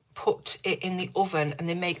put it in the oven and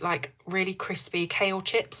they make like really crispy kale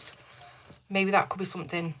chips. Maybe that could be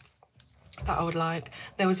something that I would like.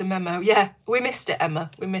 There was a memo. Yeah, we missed it,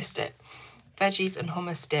 Emma. We missed it. Veggies and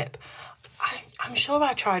hummus dip. I'm sure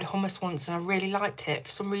I tried hummus once and I really liked it.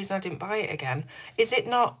 For some reason I didn't buy it again. Is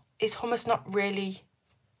hummus not really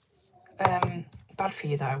bad for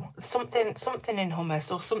you though? Something in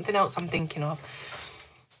hummus or something else I'm thinking of.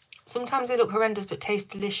 Sometimes they look horrendous but taste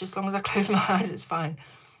delicious. As long as I close my eyes, it's fine.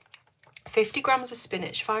 50 grams of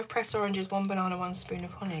spinach, 5 pressed oranges, 1 banana, 1 spoon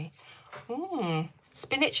of honey.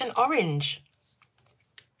 Spinach and orange.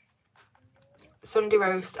 Sunday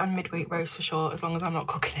roast and midweek roast for sure, as long as I'm not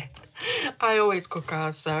cooking it. I always cook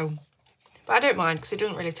ours, so... But I don't mind, because it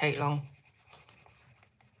doesn't really take long.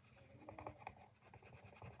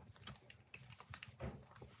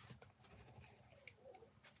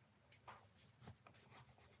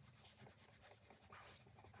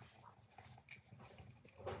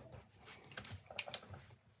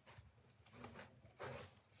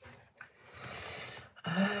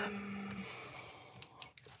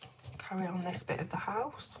 Carry on this bit of the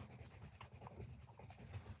house.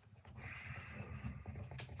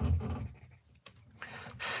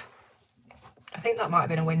 I think that might have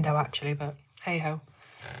been a window actually, but hey ho.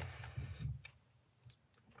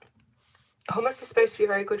 Hummus is supposed to be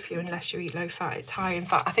very good for you unless you eat low fat. It's high in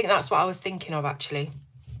fat. I think that's what I was thinking of actually,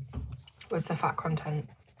 was the fat content.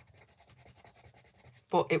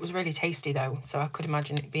 But it was really tasty though, so I could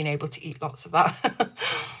imagine being able to eat lots of that.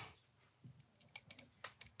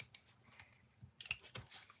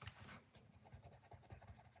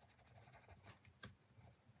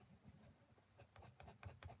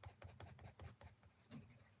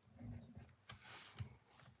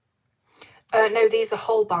 No, these are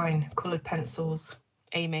Holbein coloured pencils,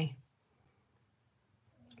 Amy.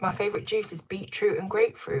 My favourite juice is beetroot and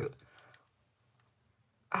grapefruit.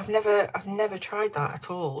 I've never tried that at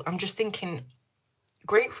all. I'm just thinking,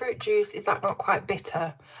 grapefruit juice, is that not quite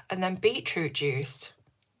bitter? And then beetroot juice.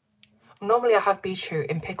 Normally I have beetroot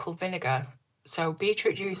in pickled vinegar. So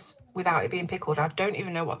beetroot juice without it being pickled, I don't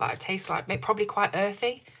even know what that tastes like. Probably quite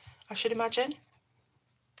earthy, I should imagine.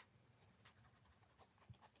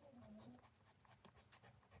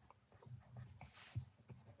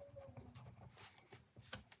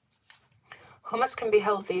 Hummus can be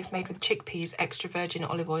healthy if made with chickpeas, extra virgin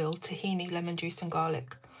olive oil, tahini, lemon juice and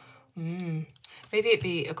garlic. Maybe it'd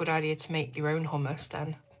be a good idea to make your own hummus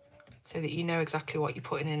then, so that you know exactly what you're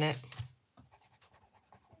putting in it.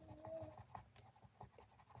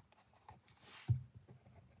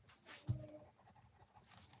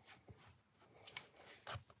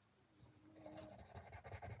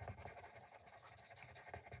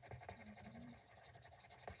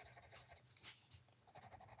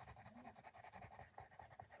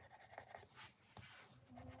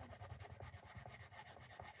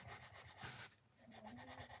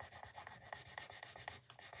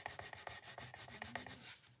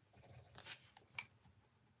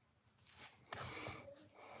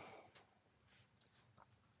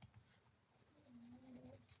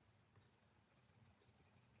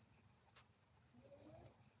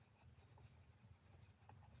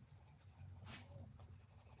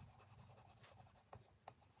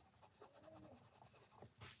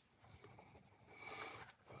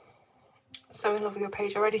 So in love with your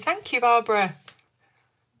page already. Thank you, Barbara.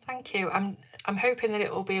 Thank you. I'm hoping that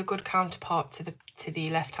it will be a good counterpart to the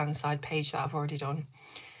left-hand side page that I've already done.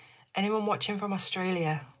 Anyone watching from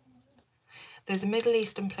Australia? There's a Middle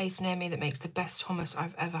Eastern place near me that makes the best hummus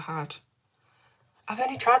I've ever had. I've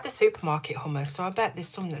only tried the supermarket hummus, so I bet there's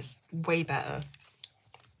some that's way better.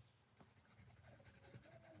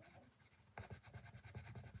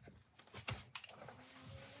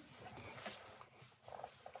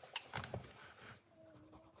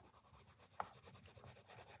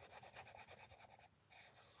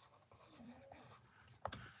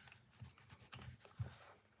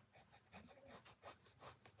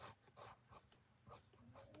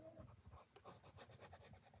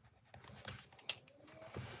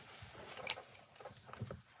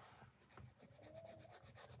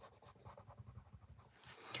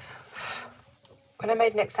 When I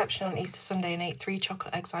made an exception on Easter Sunday and ate 3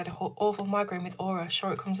 chocolate eggs, I had an awful migraine with aura.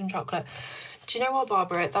 Sure, it comes from chocolate. Do you know what,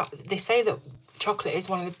 Barbara? They say that chocolate is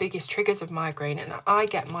one of the biggest triggers of migraine, and I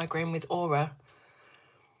get migraine with aura.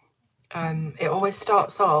 It always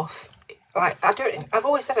starts off like I've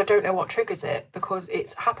always said I don't know what triggers it, because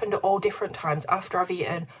it's happened at all different times, after I've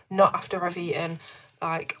eaten, not after I've eaten,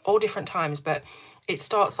 like all different times. But it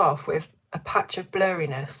starts off with a patch of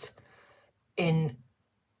blurriness in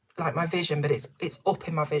like my vision, but it's up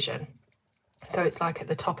in my vision, so it's like at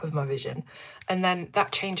the top of my vision, and then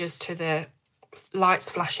that changes to the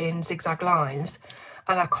lights flashing, zigzag lines,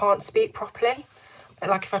 and I can't speak properly.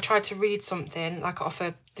 Like if I tried to read something like off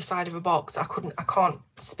the side of a box, I can't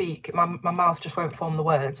speak. My mouth just won't form the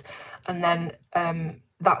words, and then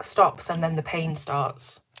that stops, and then the pain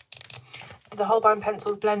starts. Do the Holbein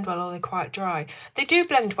pencils blend well, or are they quite dry? They do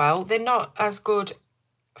blend well. They're not as good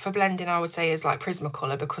for blending, I would say, as like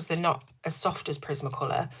Prismacolor, because they're not as soft as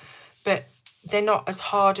Prismacolor, but they're not as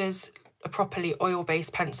hard as a properly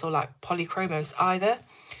oil-based pencil like Polychromos either.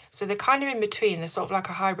 So they're kind of in between. They're sort of like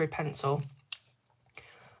a hybrid pencil,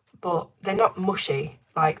 but they're not mushy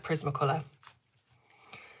like Prismacolor.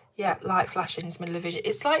 Yeah, light flashing is middle of vision.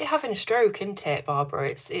 It's like you're having a stroke, isn't it, Barbara?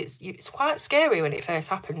 It's quite scary when it first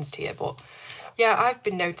happens to you, but yeah, I've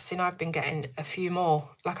been noticing I've been getting a few more.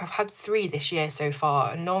 Like I've had 3 this year so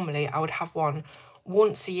far, and normally I would have one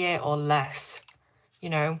once a year or less, you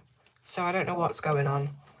know? So I don't know what's going on.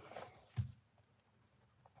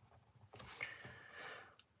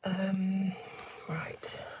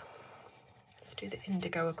 Right. Let's do the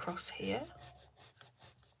indigo across here.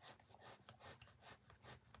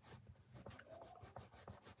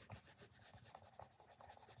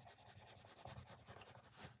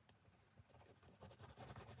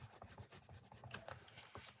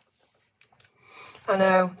 I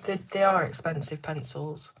know, they are expensive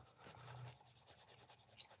pencils.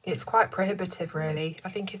 It's quite prohibitive, really. I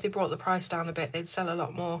think if they brought the price down a bit, they'd sell a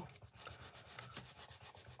lot more.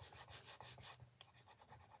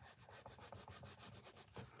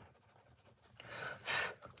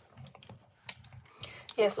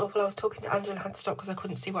 Yes, awful. I was talking to Angela and had to stop because I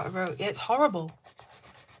couldn't see what I wrote. Yeah, it's horrible.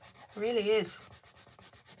 It really is.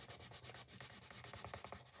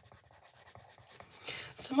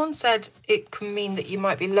 Someone said it can mean that you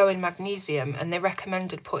might be low in magnesium, and they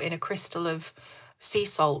recommended putting a crystal of sea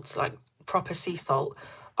salt, like proper sea salt,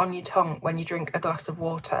 on your tongue when you drink a glass of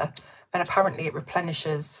water. And apparently it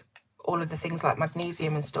replenishes all of the things like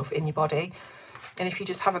magnesium and stuff in your body. And if you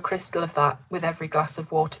just have a crystal of that with every glass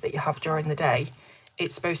of water that you have during the day,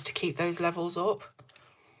 it's supposed to keep those levels up.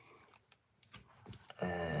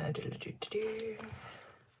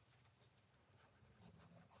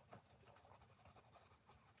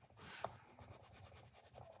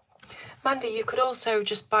 Mandy, you could also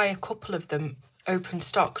just buy a couple of them open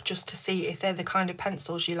stock just to see if they're the kind of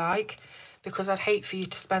pencils you like, because I'd hate for you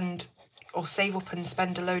to spend or save up and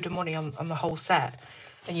spend a load of money on the whole set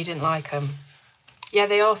and you didn't like them. Yeah,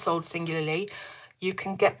 they are sold singularly. You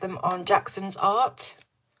can get them on Jackson's Art.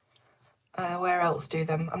 Where else do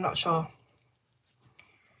them? I'm not sure.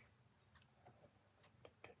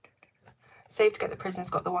 Save to get the prisons,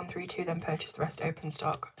 got the 132, then purchase the rest open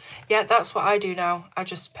stock. Yeah, that's what I do now. I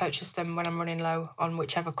just purchase them when I'm running low on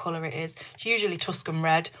whichever colour it is. It's usually Tuscan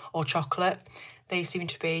red or chocolate. They seem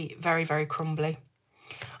to be very, very crumbly.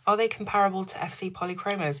 Are they comparable to FC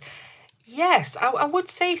Polychromos? Yes, I would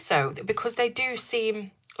say so, because they do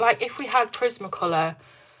seem like, if we had Prismacolor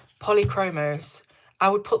Polychromos, I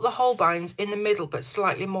would put the Holbeins in the middle but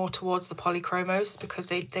slightly more towards the Polychromos, because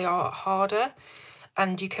they are harder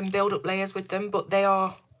and you can build up layers with them, but they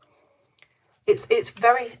are, it's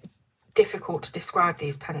very difficult to describe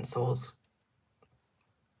these pencils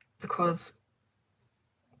because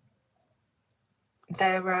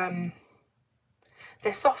they're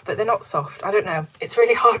soft, but they're not soft. I don't know. It's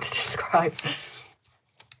really hard to describe.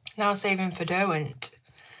 Now saving for Derwent.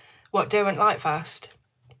 What, Derwent Lightfast?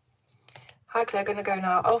 Hi Claire, gonna go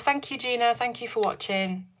now. Oh, thank you, Gina. Thank you for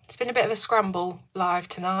watching. It's been a bit of a scramble live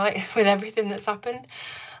tonight with everything that's happened.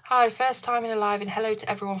 Hi, first time in a live, and hello to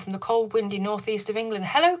everyone from the cold, windy northeast of England.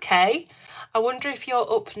 Hello, Kay. I wonder if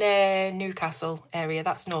you're up near Newcastle area.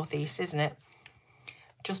 That's northeast, isn't it?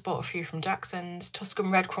 Just bought a few from Jackson's.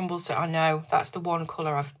 Tuscan red crumbles. So I know that's the one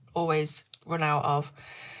colour I've always run out of.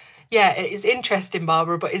 Yeah, it is interesting,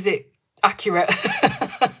 Barbara, but is it accurate?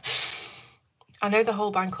 I know the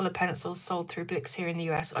Holbein coloured pencils sold through Blix here in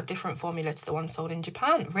the US are different formula to the one sold in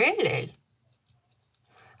Japan. Really?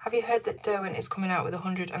 Have you heard that Derwent is coming out with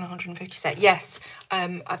 100 and 150 set? Yes,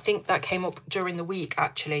 I think that came up during the week,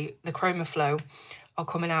 actually. The Chroma Flow are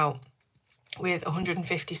coming out with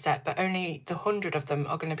 150 set, but only the 100 of them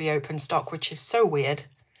are going to be open stock, which is so weird,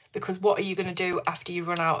 because what are you going to do after you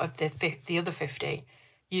run out of the other 50?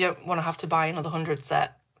 You don't want to have to buy another 100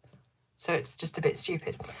 set, so it's just a bit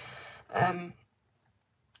stupid.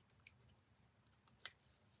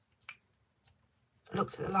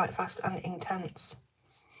 Looks at the light fast and the Inktense.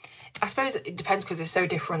 I suppose it depends because they're so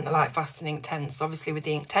different, the light fast and Inktense. Obviously with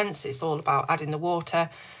the Inktense, it's all about adding the water,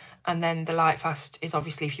 and then the light fast is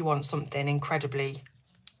obviously if you want something incredibly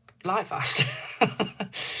light fast.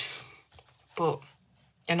 But,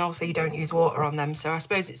 and also you don't use water on them, so I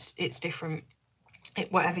suppose it's different.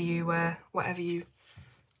 Whatever you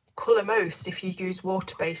colour most, if you use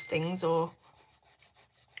water-based things or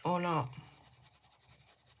not.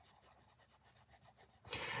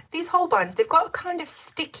 These Holbeins, they've got a kind of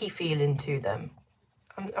sticky feeling to them.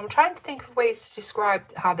 I'm trying to think of ways to describe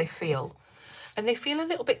how they feel. And they feel a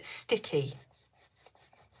little bit sticky.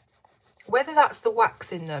 Whether that's the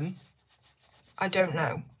wax in them, I don't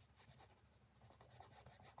know.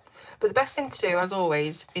 But the best thing to do, as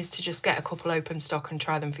always, is to just get a couple open stock and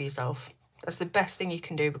try them for yourself. That's the best thing you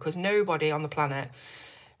can do, because nobody on the planet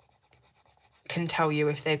can tell you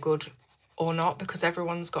if they're good or not, because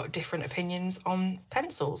everyone's got different opinions on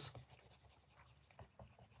pencils.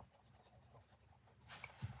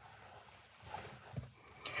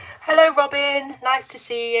 Hello, Robin. Nice to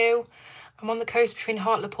see you. I'm on the coast between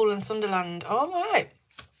Hartlepool and Sunderland. All right.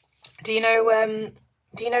 Do you know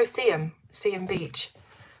Seaham Beach?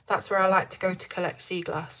 That's where I like to go to collect sea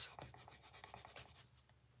glass.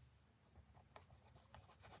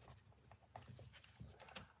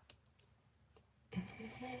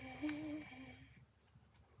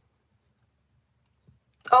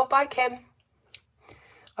 Oh, bye, Kim.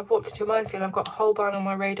 I've walked into a minefield. I've got Holbein on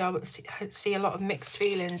my radar, but see a lot of mixed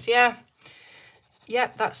feelings. Yeah,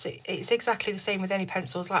 that's it. It's exactly the same with any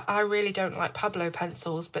pencils. Like, I really don't like Pablo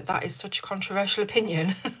pencils, but that is such a controversial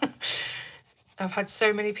opinion. I've had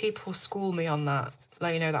so many people school me on that.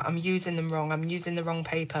 Like, you know, that I'm using them wrong. I'm using the wrong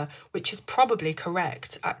paper, which is probably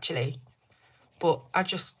correct, actually. But I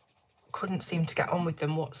just couldn't seem to get on with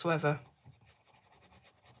them whatsoever.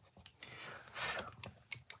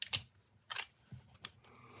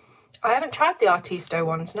 I haven't tried the Artisto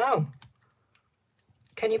ones, no.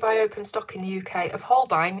 Can you buy open stock in the UK? Of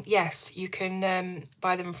Holbein, yes, you can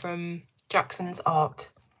buy them from Jackson's Art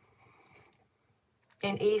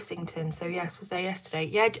in Easington. So yes, was there yesterday.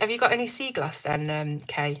 Yeah, have you got any sea glass then,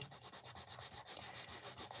 Kay?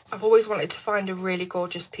 I've always wanted to find a really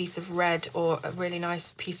gorgeous piece of red or a really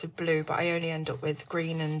nice piece of blue, but I only end up with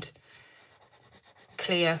green and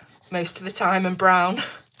clear most of the time, and brown.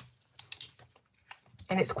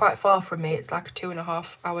 And it's quite far from me. It's like a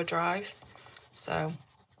 2.5 hour drive. So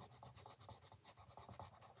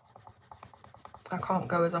I can't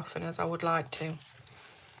go as often as I would like to.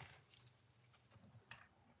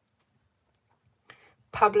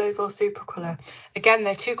 Pablo's or Supracolour. Again,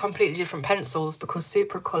 they're two completely different pencils, because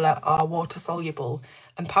Supracolour are water soluble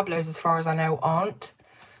and Pablo's, as far as I know, aren't.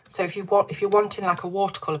 So if you're wanting like a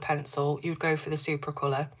watercolour pencil, you'd go for the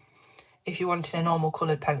Supracolour. If you're wanting a normal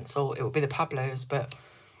coloured pencil, it would be the Pablo's. But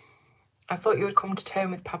I thought you would come to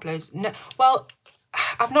terms with Pablo's. No, well,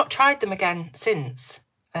 I've not tried them again since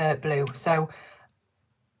Blue, so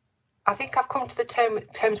I think I've come to the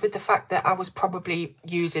terms with the fact that I was probably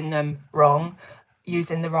using them wrong,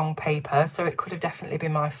 using the wrong paper, so it could have definitely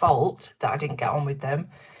been my fault that I didn't get on with them.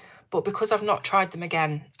 But because I've not tried them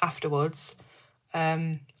again afterwards,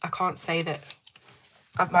 I can't say that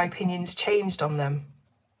my opinion's changed on them.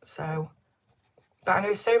 So, but I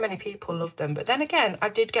know so many people love them. But then again, I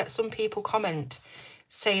did get some people comment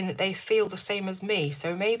saying that they feel the same as me.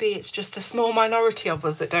 So maybe it's just a small minority of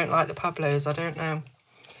us that don't like the Pablos. I don't know.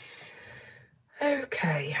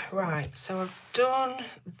 Okay, right. So I've done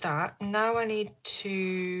that. Now I need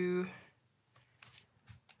to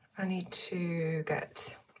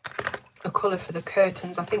get a colour for the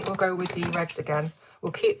curtains. I think we'll go with the reds again.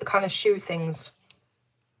 We'll keep the kind of shoe things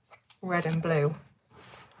red and blue.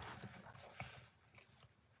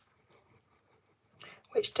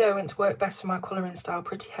 Which Derwents work best for my colouring style?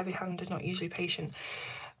 Pretty heavy-handed, not usually patient.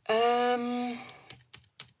 I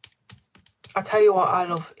tell you what I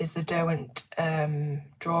love is the Derwent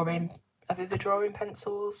drawing. Are they the drawing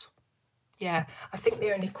pencils? Yeah, I think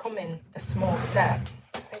they only come in a small set.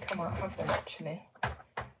 I think I might have them actually.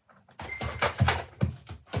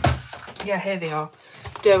 Yeah, here they are.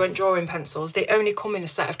 Derwent drawing pencils. They only come in a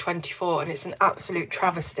set of 24 and it's an absolute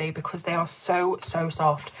travesty because they are so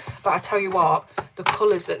soft. But I tell you what, the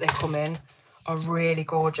colours that they come in are really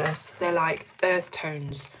gorgeous. They're like earth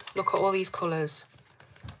tones. Look at all these colours.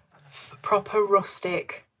 Proper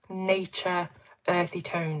rustic, nature, earthy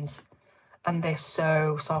tones. And they're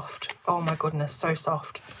so soft. Oh my goodness, so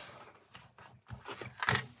soft.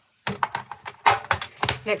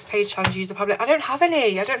 Next page challenge, use the Pablo. I don't have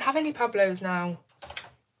any. I don't have any Pablos now,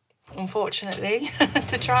 unfortunately,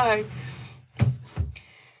 to try.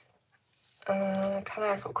 Can I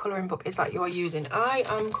ask what colouring book is that you're using? I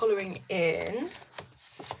am colouring in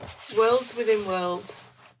Worlds Within Worlds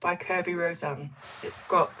by Kirby Roseanne. It's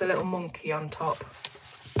got the little monkey on top.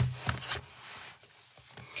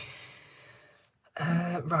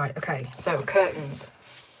 Right, okay, so curtains.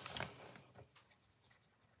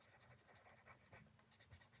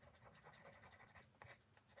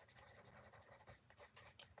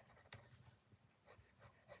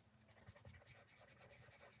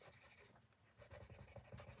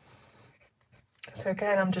 So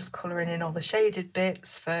again, I'm just colouring in all the shaded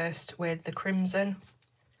bits first with the crimson.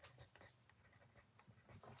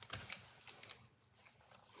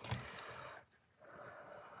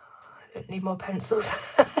 I don't need more pencils.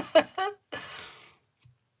 I'm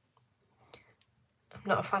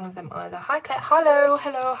not a fan of them either. Hi Claire,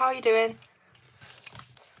 hello, how are you doing?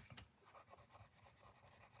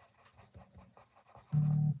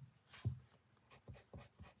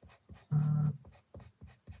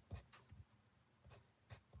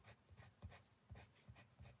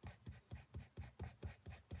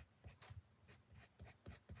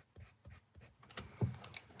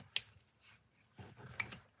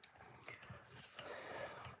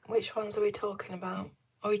 Which ones are we talking about?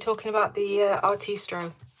 Are we talking about the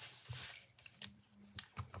Artistro?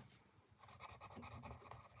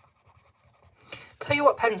 Tell you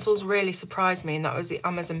what pencils really surprised me, and that was the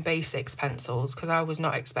Amazon Basics pencils, because I was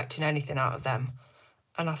not expecting anything out of them.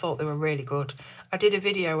 And I thought they were really good. I did a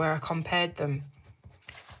video where I compared them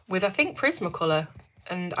with, I think, Prismacolor.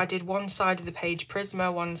 And I did one side of the page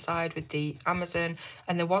Prisma, one side with the Amazon,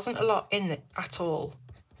 and there wasn't a lot in it at all.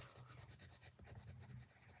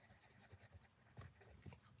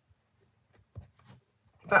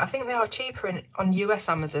 But I think they are cheaper on US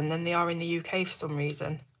Amazon than they are in the UK for some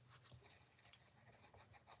reason.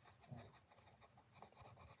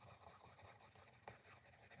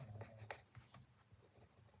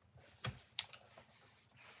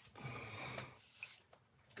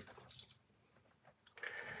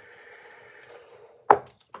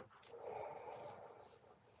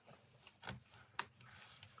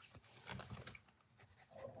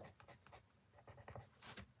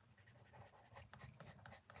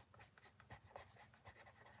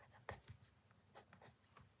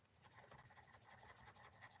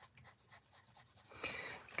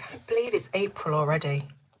 I can't believe it's April already.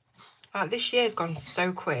 This year's gone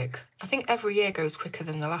so quick. I think every year goes quicker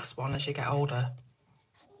than the last one as you get older.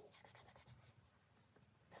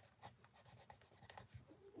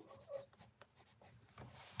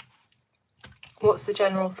 What's the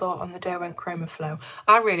general thought on the Derwent Chroma Flow?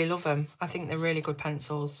 I really love them. I think they're really good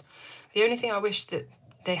pencils. The only thing I wish that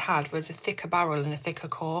they had was a thicker barrel and a thicker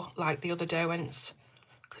core, like the other Derwents,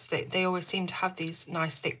 because they always seem to have these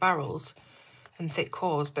nice thick barrels and thick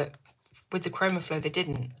cores, but with the Chroma Flow they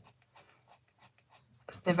didn't.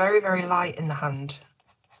 They're very light in the hand,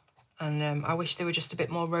 and I wish they were just a bit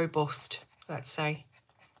more robust, let's say.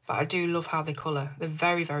 But I do love how they colour. They're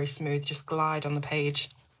very smooth, just glide on the page.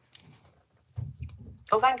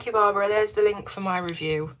 Oh, thank you, Barbara. There's the link for my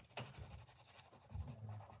review.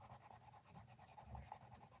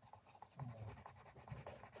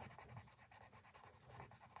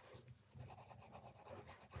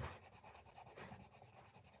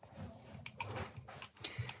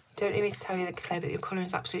 Don't need me to tell you that, Claire, but your colouring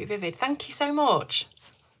is absolutely vivid. Thank you so much.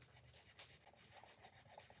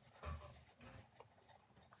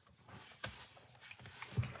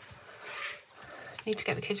 Need to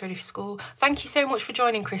get the kids ready for school. Thank you so much for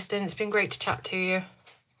joining, Kristen. It's been great to chat to you.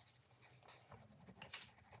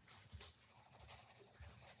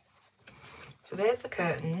 So there's the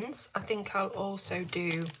curtains. I think I'll also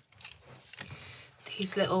do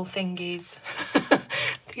these little thingies.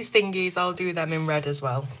 These thingies, I'll do them in red as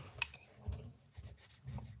well.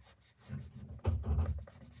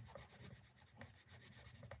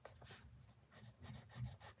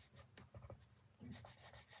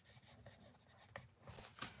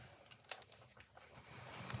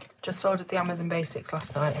 Just ordered the Amazon Basics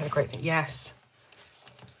last night. Had a great thing. Yes.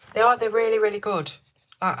 They are. They're really, really good.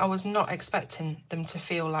 I was not expecting them to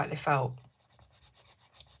feel like they felt.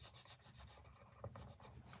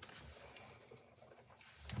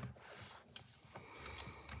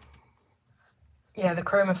 Yeah, the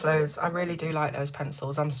Chroma Flows, I really do like those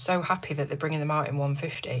pencils. I'm so happy that they're bringing them out in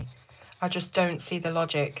 150. I just don't see the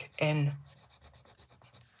logic in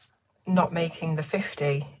not making the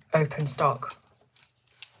 50 open stock.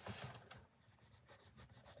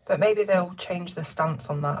 But maybe they'll change the stance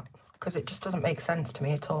on that, because it just doesn't make sense to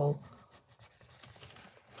me at all.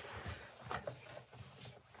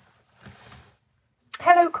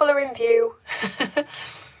 Hello, Colour in View.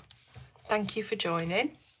 Thank you for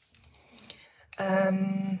joining.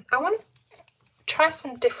 I want to try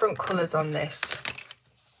some different colours on this,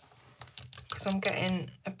 because I'm getting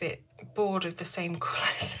a bit bored of the same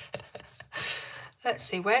colours. Let's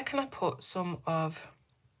see, where can I put some of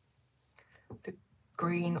the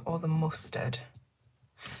green or the mustard?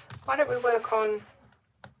 Why don't we work on...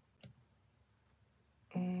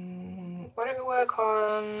 why don't we work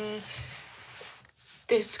on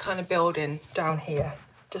this kind of building down here,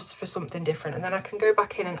 just for something different, and then I can go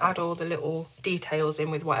back in and add all the little details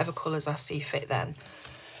in with whatever colours I see fit then.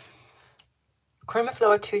 Chroma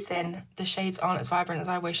Flow are too thin, the shades aren't as vibrant as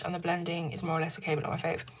I wish, and the blending is more or less okay, but not my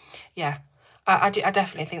fave. Yeah, I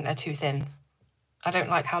definitely think they're too thin. I don't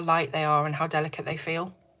like how light they are and how delicate they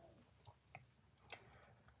feel.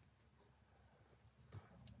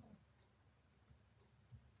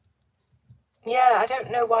 Yeah, I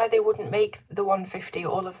don't know why they wouldn't make the 150,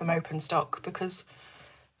 all of them open stock, because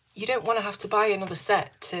you don't want to have to buy another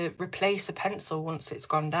set to replace a pencil once it's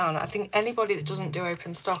gone down. I think anybody that doesn't do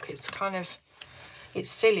open stock, it's kind of,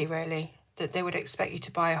 it's silly really, that they would expect you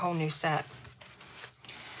to buy a whole new set.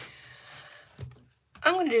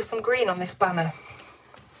 I'm going to do some green on this banner,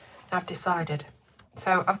 I've decided.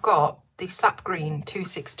 So I've got the Sap Green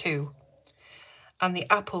 262 and the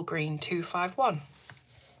Apple Green 251.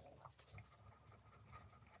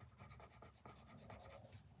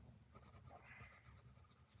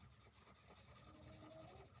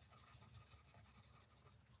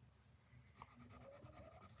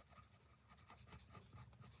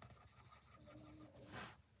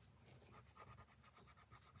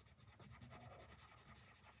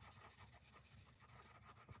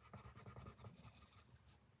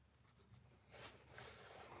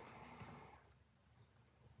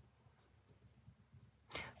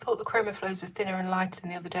 Thought the Chroma Flows were thinner and lighter than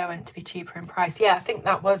the other day, went to be cheaper in price. Yeah, I think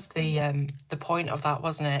that was the point of that,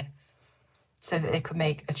 wasn't it? So that they could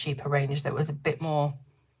make a cheaper range that was a bit more...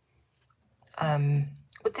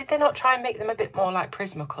 but did they not try and make them a bit more like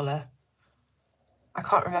Prismacolor? I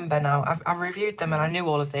can't remember now. I've reviewed them and I knew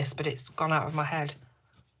all of this, but it's gone out of my head.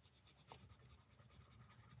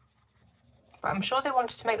 But I'm sure they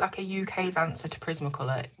wanted to make like a UK's answer to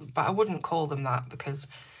Prismacolor, but I wouldn't call them that because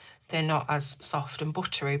they're not as soft and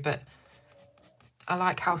buttery, but I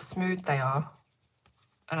like how smooth they are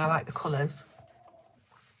and I like the colours.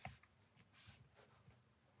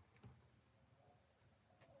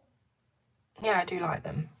 Yeah, I do like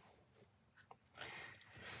them.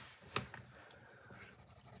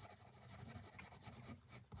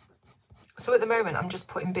 So at the moment, I'm just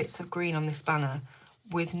putting bits of green on this banner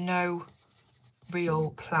with no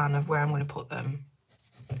real plan of where I'm going to put them.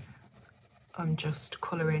 I'm just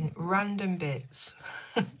colouring random bits.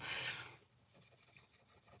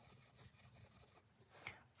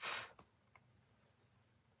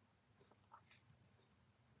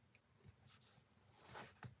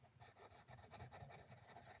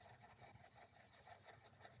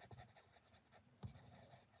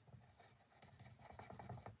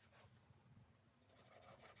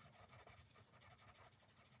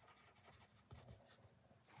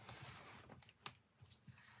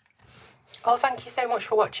 Oh, thank you so much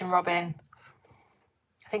for watching, Robin.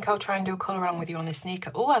 I think I'll try and do a colour on with you on this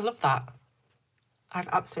sneaker. Oh, I love that. I'd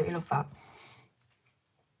absolutely love that.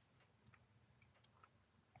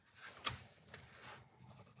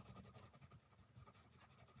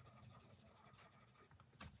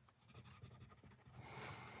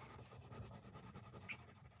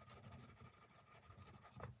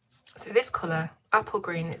 So this colour, apple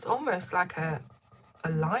green, it's almost like a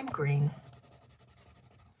lime green.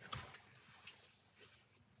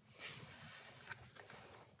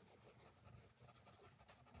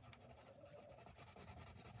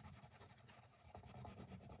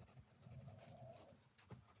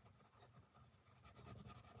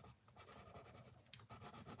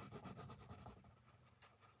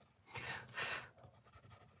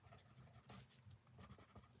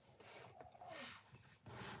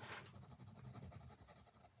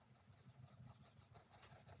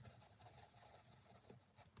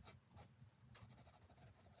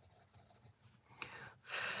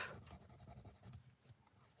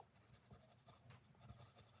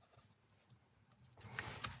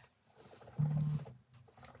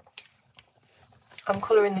 I'm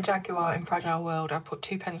colouring the Jaguar in Fragile World. I put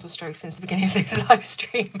 2 pencil strokes since the beginning of this live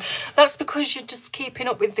stream. That's because you're just keeping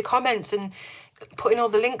up with the comments and putting all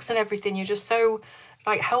the links and everything. You're just so,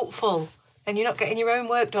 like, helpful, and you're not getting your own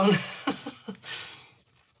work done.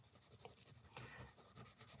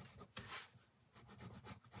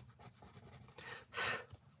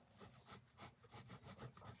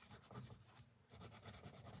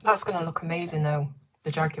 That's going to look amazing, though,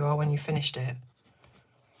 the Jaguar, when you finished it.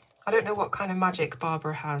 I don't know what kind of magic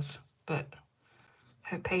Barbara has, but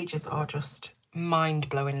her pages are just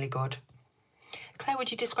mind-blowingly good. Claire,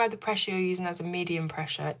 would you describe the pressure you're using as a medium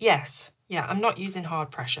pressure? Yes. Yeah, I'm not using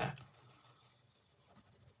hard pressure.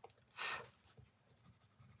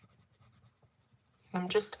 I'm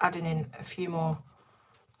just adding in a few more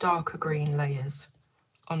darker green layers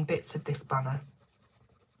on bits of this banner.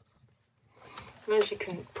 And as you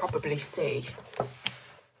can probably see,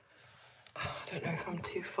 I don't know if I'm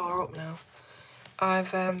too far up now.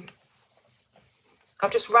 I've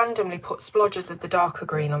just randomly put splodges of the darker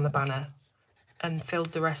green on the banner and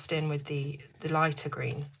filled the rest in with the lighter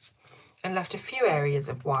green and left a few areas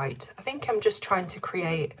of white. I think I'm just trying to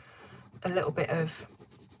create a little bit of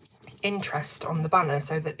interest on the banner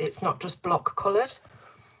so that it's not just block coloured.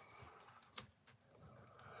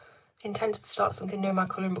 Intended to start something new in my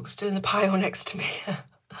colouring book, still in the pile next to me.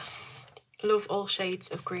 Love all shades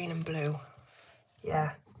of green and blue.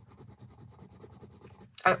 Yeah.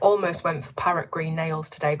 I almost went for parrot green nails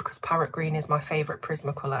today because parrot green is my favourite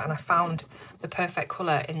Prismacolor, and I found the perfect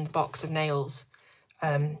colour in the box of nails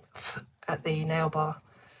at the nail bar.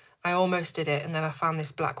 I almost did it, and then I found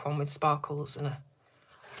this black one with sparkles, and I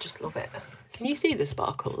just love it. Can you see the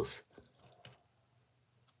sparkles?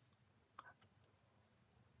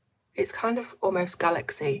 It's kind of almost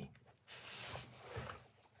galaxy.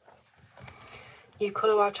 You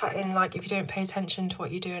colour while chatting, like if you don't pay attention to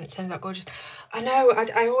what you do and it turns out gorgeous. I know,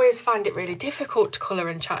 I always find it really difficult to colour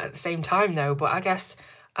and chat at the same time though, but I guess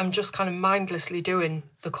I'm just kind of mindlessly doing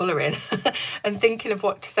the colouring and thinking of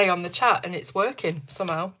what to say on the chat, and it's working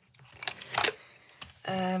somehow.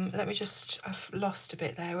 Let me just, I've lost a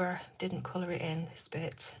bit there where I didn't colour it in, this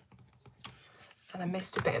bit. And I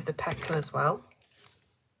missed a bit of the petal as well.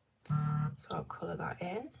 So I'll colour that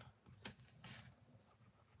in.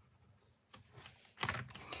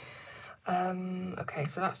 Okay,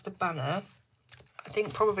 so that's the banner. I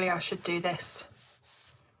think probably I should do this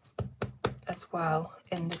as well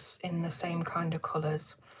in the same kind of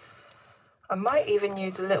colours. I might even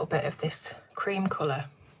use a little bit of this cream colour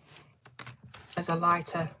as a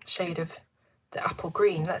lighter shade of the apple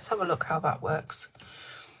green. Let's have a look how that works.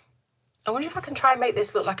 I wonder if I can try and make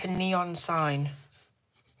this look like a neon sign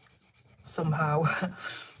somehow.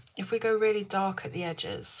 If we go really dark at the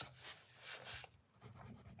edges.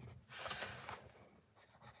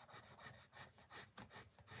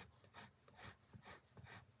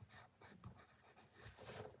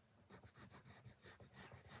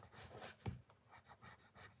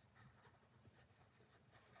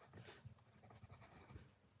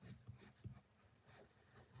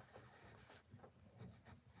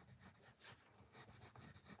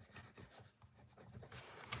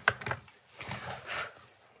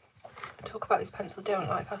 Talk about this pencil, don't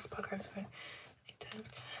like fast background.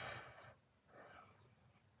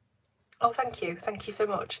 Oh, thank you so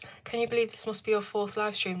much. Can you believe this must be your 4th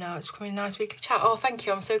live stream now? It's becoming a nice weekly chat. Oh, thank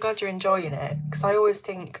you, I'm so glad you're enjoying it, because I always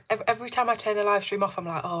think, every time I turn the live stream off, I'm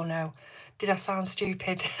like, oh no, did I sound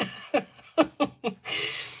stupid?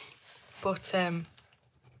 But I'm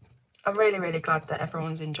really, really glad that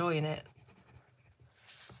everyone's enjoying it.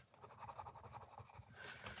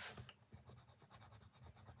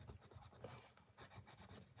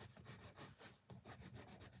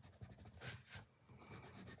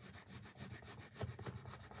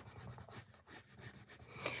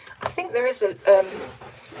 I think there is a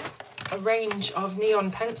range of neon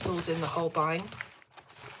pencils in the Holbein.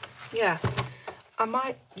 Yeah, I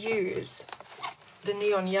might use the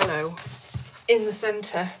neon yellow in the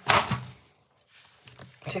centre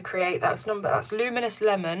to create, that's Luminous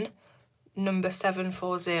Lemon number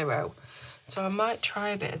 740. So I might try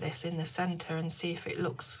a bit of this in the centre and see if it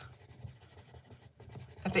looks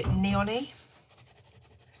a bit neon-y.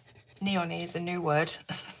 Neon-y is a new word.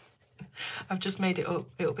 I've just made it up.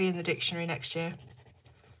 It'll be in the dictionary next year.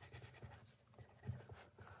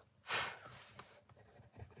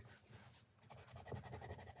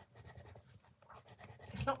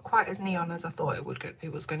 It's not quite as neon as I thought it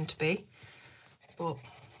was going to be, but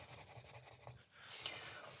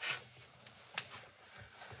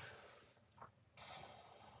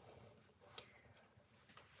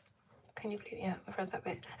Can you believe it? Yeah, I've read that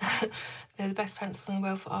bit. They're the best pencils in the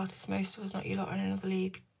world for artists. Most of us, not you lot, are in another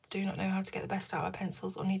league, do not know how to get the best out of our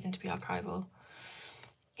pencils or need them to be archival.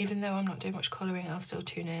 Even though I'm not doing much colouring, I'll still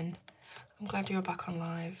tune in. I'm glad you're back on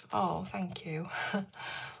live. Oh, thank you.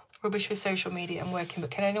 Rubbish with social media and working,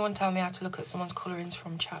 but can anyone tell me how to look at someone's colourings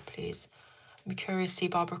from chat, please? I'm curious to see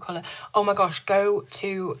Barbara Colour. Oh my gosh, go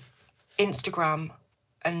to Instagram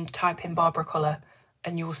and type in Barbara Colour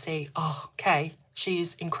and you will see, oh, Kay,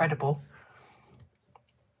 she's incredible.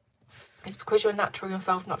 It's because you're natural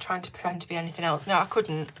yourself, not trying to pretend to be anything else. No, I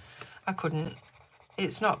couldn't.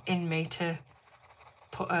 It's not in me to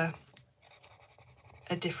put a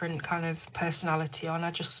different kind of personality on.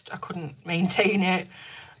 I couldn't maintain it.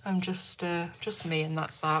 I'm just me, and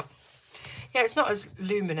that's that. Yeah, it's not as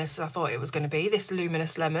luminous as I thought it was going to be, this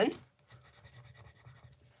luminous lemon.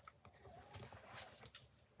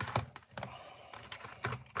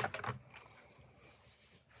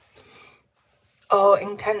 Oh,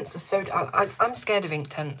 Inktense are so... I'm scared of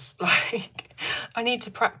Inktense. Like, I need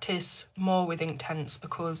to practice more with Inktense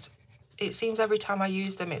because it seems every time I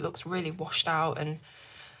use them, it looks really washed out. And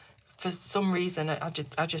for some reason, I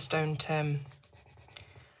just don't...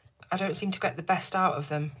 I don't seem to get the best out of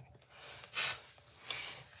them.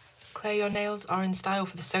 Claire, your nails are in style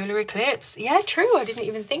for the solar eclipse. Yeah, true. I didn't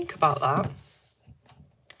even think about that.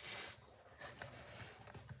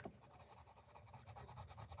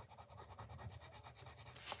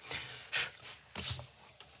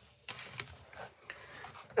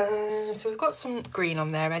 So we've got some green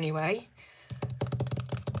on there anyway.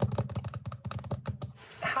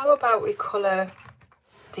 How about we colour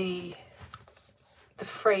the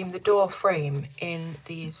frame, the door frame, in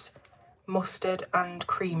these mustard and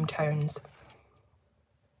cream tones?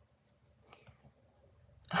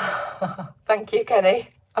 Thank you, Kenny.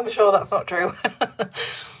 I'm sure that's not true.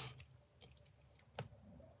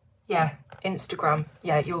 Yeah, Instagram.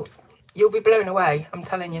 Yeah, you'll be blown away. I'm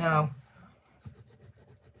telling you now.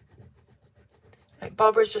 Like,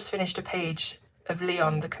 Barbara's just finished a page of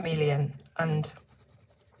Leon the Chameleon, and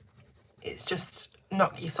it's just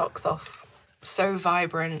knock your socks off. So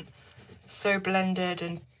vibrant, so blended,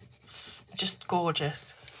 and just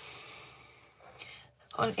gorgeous.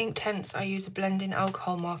 On Inktense, I use a blending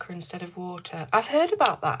alcohol marker instead of water. I've heard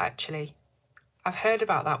about that, actually. I've heard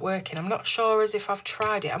about that working. I'm not sure as if I've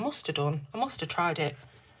tried it. I must have done. I must have tried it.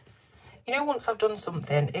 You know, once I've done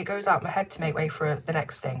something, it goes out my head to make way for the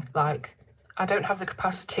next thing. Like, I don't have the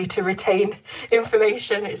capacity to retain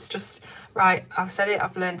information. It's just, right, I've said it,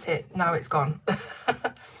 I've learnt it, now it's gone.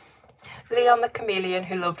 Leon the Chameleon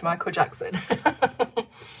who loved Michael Jackson.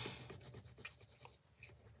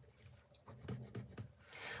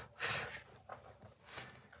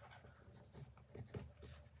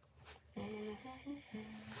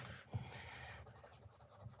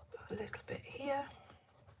 A little bit here.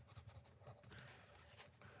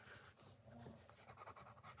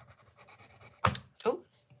 Oh,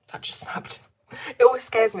 that just snapped. It always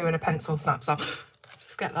scares me when a pencil snaps up. I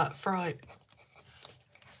just get that fright.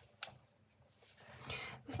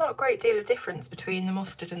 There's not a great deal of difference between the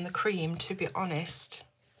mustard and the cream, to be honest.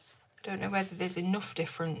 I don't know whether there's enough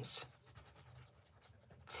difference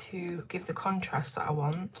to give the contrast that I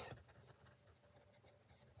want.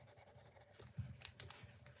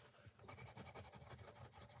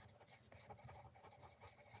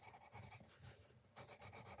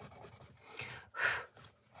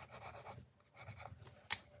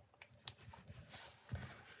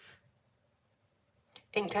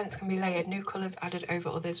 Inktense can be layered, new colours added over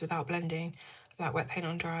others without blending, like wet paint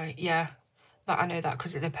on dry. Yeah, that I know that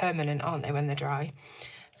because they're permanent, aren't they, when they're dry?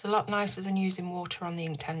 It's a lot nicer than using water on the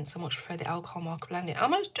Inktense. I much prefer the alcohol marker blending.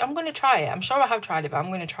 I'm going to try it. I'm sure I have tried it, but I'm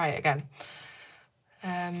going to try it again.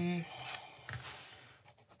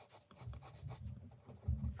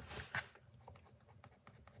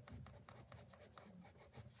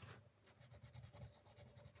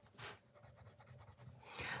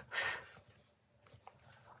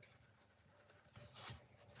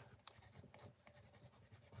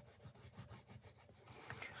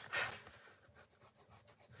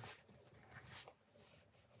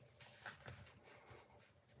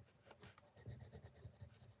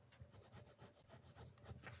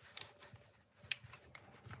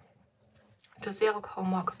 Does the alcohol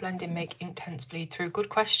marker blending make Inktense bleed through? Good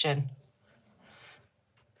question.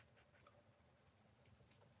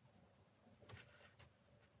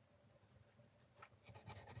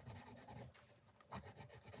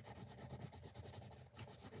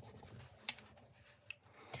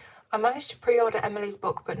 I managed to pre-order Emily's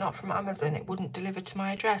book, but not from Amazon. It wouldn't deliver to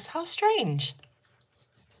my address. How strange.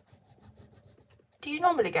 Do you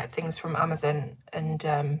normally get things from Amazon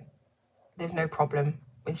and there's no problem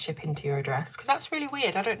with shipping to your address, because that's really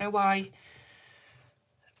weird. I don't know why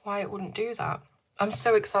it wouldn't do that. I'm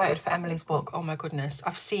so excited for Emily's book. Oh my goodness.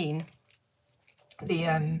 I've seen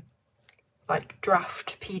the like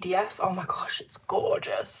draft PDF. Oh my gosh, it's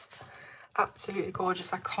gorgeous. Absolutely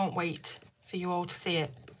gorgeous. I can't wait for you all to see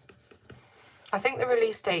it. I think the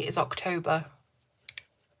release date is October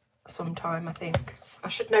sometime, I think. I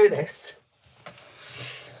should know this.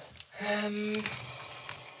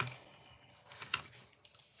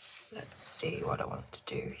 Let's see what I want to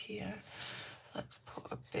do here. Let's put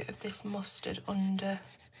a bit of this mustard under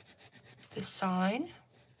the sign.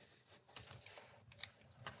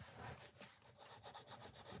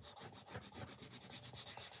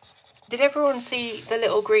 Did everyone see the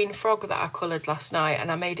little green frog that I coloured last night,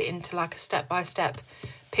 and I made it into like a step-by-step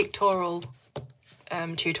pictorial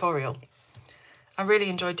tutorial? I really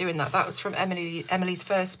enjoyed doing that. That was from Emily's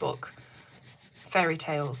first book, Fairy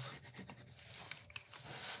Tales.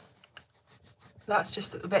 That's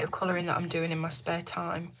just a bit of colouring that I'm doing in my spare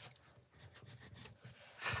time.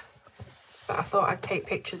 But I thought I'd take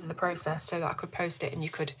pictures of the process so that I could post it and you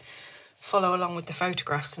could follow along with the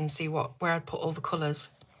photographs and see where I'd put all the colours.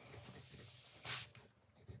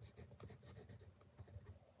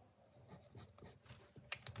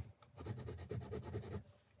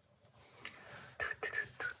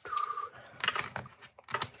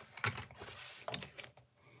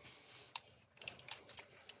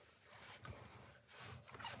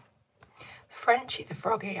 Frenchie the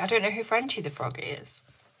Froggy. I don't know who Frenchie the Froggy is.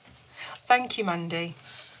 Thank you, Mandy.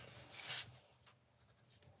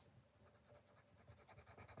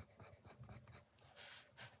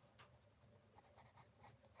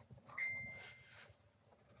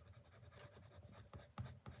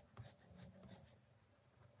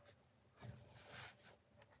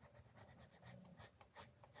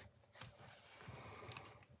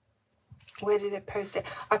 Where did it post it?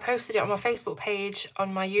 I posted it on my Facebook page,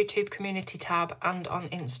 on my YouTube community tab, and on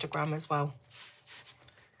Instagram as well.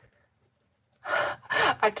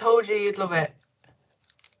 I told you you'd love it.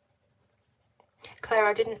 Claire,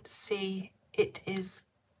 I didn't see it is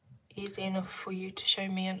easy enough for you to show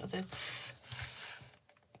me and others.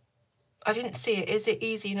 I didn't see it. Is it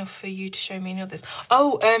easy enough for you to show me and others?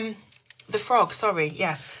 Oh, the frog, sorry,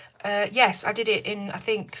 yeah. Yes, I did it in, I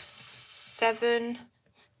think, 7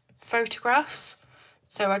 photographs.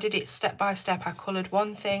 So I did it step by step. I coloured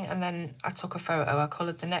one thing and then I took a photo. I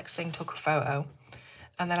coloured the next thing, took a photo.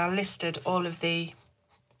 And then I listed all of the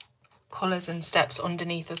colours and steps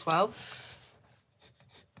underneath as well.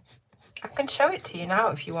 I can show it to you now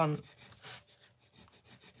if you want.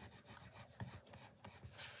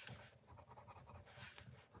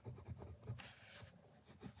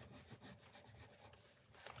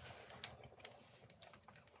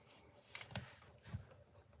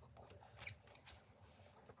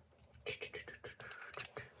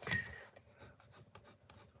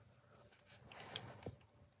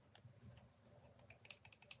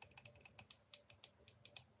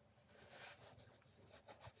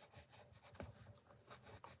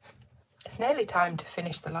 It's nearly time to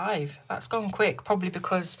finish the live. That's gone quick, probably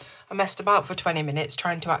because I messed about for 20 minutes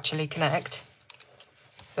trying to actually connect.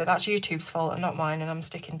 But that's YouTube's fault and not mine, and I'm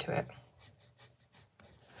sticking to it.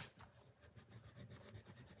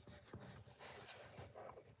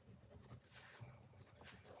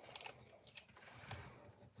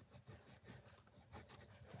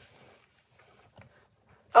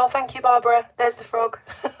 Oh, thank you, Barbara. There's the frog.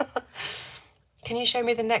 Can you show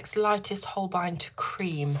me the next lightest Holbein to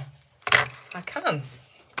cream? I can.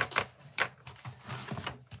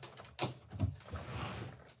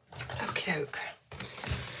 Okie doke.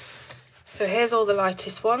 So here's all the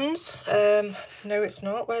lightest ones. No, it's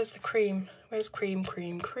not. Where's the cream? Where's cream?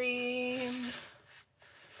 Cream.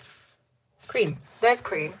 There's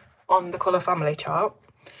cream on the colour family chart.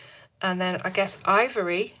 And then I guess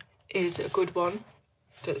ivory is a good one.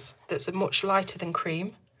 That's a much lighter than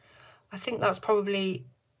cream. I think that's probably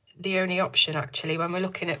the only option, actually, when we're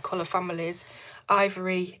looking at colour families.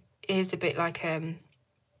 Ivory is a bit like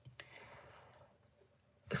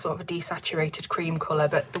sort of a desaturated cream colour,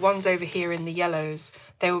 but the ones over here in the yellows,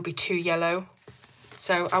 they will be too yellow.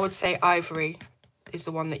 So I would say ivory is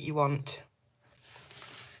the one that you want.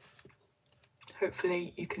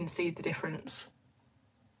 Hopefully you can see the difference.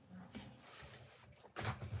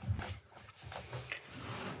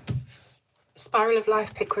 Spiral of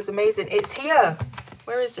Life pick was amazing. It's here.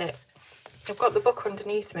 Where is it? I've got the book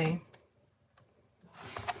underneath me.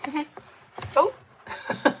 Oh,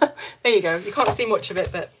 there you go. You can't see much of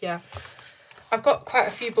it, but yeah. I've got quite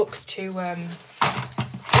a few books to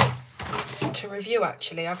review,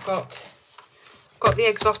 actually. I've got Got the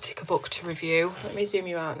Exotica book to review. Let me zoom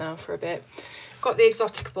you out now for a bit. Got the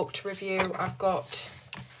Exotica book to review. I've got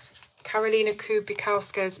Karolina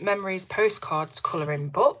Kubikowska's Memories Postcards colouring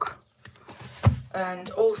book.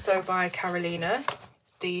 And also by Karolina,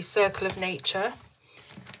 The Circle of Nature.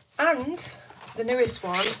 And the newest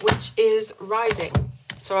one, which is Rising.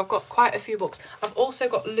 So I've got quite a few books. I've also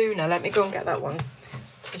got Luna. Let me go and get that one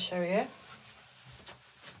to show you.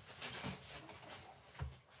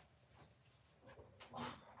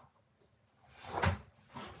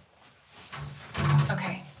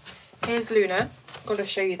 Okay, here's Luna. Got to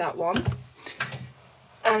show you that one.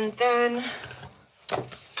 And then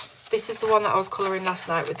this is the one that I was colouring last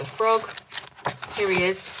night with the frog. Here he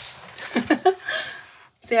is.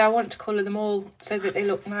 See, I want to colour them all so that they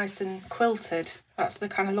look nice and quilted. That's the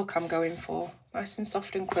kind of look I'm going for. Nice and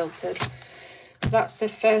soft and quilted. So that's the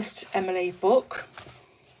first Emily book.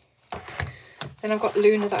 Then I've got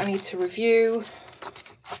Luna that I need to review.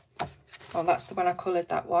 Oh, that's the one I coloured,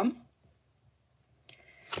 that one.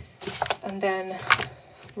 And then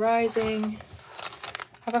Rising.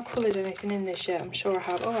 Have I coloured anything in this yet? I'm sure I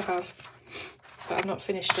have. Oh, I have. But I've not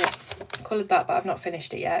finished it. I coloured that, but I've not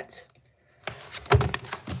finished it yet.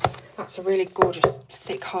 That's a really gorgeous,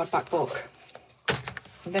 thick hardback book.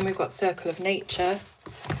 And then we've got Circle of Nature.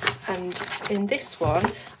 And in this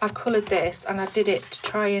one, I coloured this and I did it to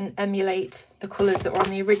try and emulate the colours that were on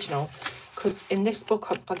the original. Because in this book,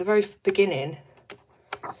 at the very beginning,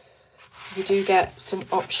 you do get some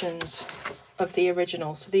options of the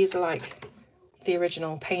original. So these are like the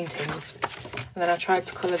original paintings. And then I tried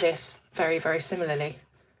to colour this very, very similarly.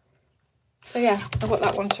 So yeah, I've got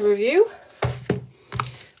that one to review.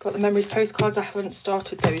 Got the Memories Postcards, I haven't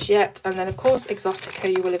started those yet. And then of course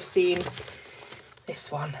Exotica, you will have seen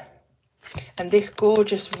this one. And this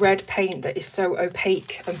gorgeous red paint that is so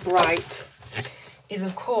opaque and bright is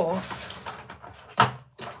of course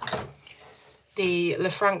the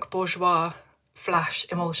Lefranc Bourgeois Flash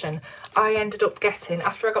Emulsion. I ended up getting,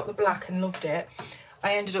 after I got the black and loved it,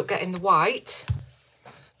 I ended up getting the white,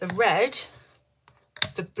 the red,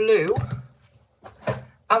 the blue,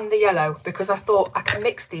 and the yellow, because I thought I can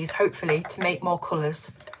mix these hopefully to make more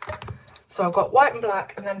colours. So I've got white and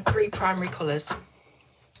black and then 3 primary colours.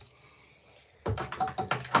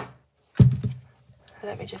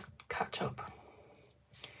 Let me just catch up.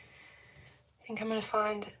 I think I'm going to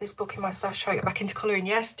find this book in my stash, try to get back into colouring.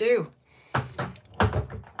 Yes, do.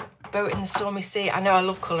 Boat in the Stormy Sea. I know, I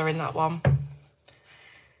love colouring that one.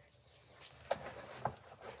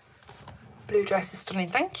 Blue dress is stunning,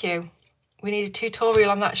 thank you. We need a tutorial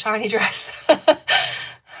on that shiny dress.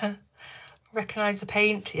 Recognise the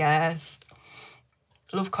paint? Yes.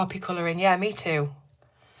 Love copy colouring. Yeah, me too.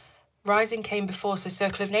 Rising came before, so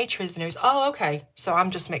Circle of Nature is the news. Oh, okay. So I'm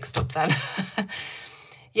just mixed up then.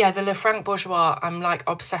 Yeah, the Lefranc Bourgeois, I'm like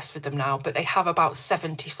obsessed with them now, but they have about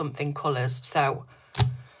 70 something colours, so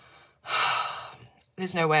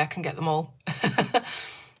there's no way I can get them all.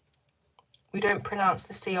 We don't pronounce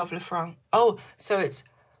the C of Lefranc. Oh, so it's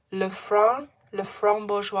Lefranc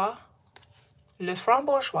Bourgeois. Lefranc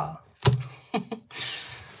Bourgeois.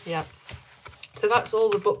 Yeah. So that's all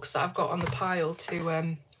the books that I've got on the pile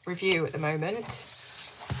to review at the moment.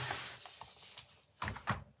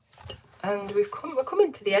 And we're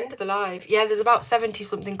coming to the end of the live. Yeah, there's about 70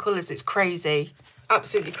 something colours. It's crazy.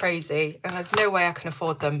 Absolutely crazy. And there's no way I can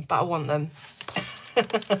afford them, but I want them.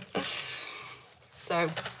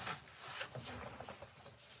 So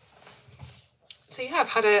yeah,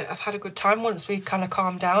 I've had a good time once we kind of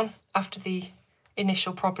calmed down after the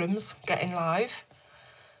initial problems getting live.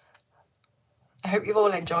 I hope you've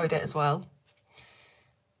all enjoyed it as well.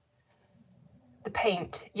 The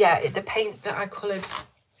paint, yeah, the paint that I coloured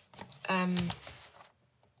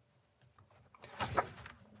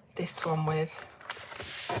this one with.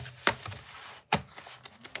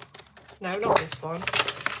 No, not this one.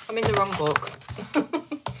 I'm in the wrong book.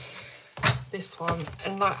 This one.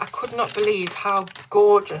 And like, I could not believe how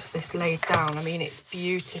gorgeous this laid down. I mean, it's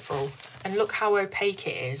beautiful. And look how opaque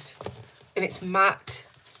it is. And it's matte.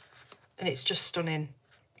 And it's just stunning.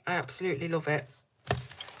 I absolutely love it.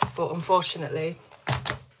 But unfortunately,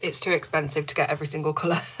 it's too expensive to get every single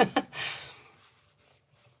colour.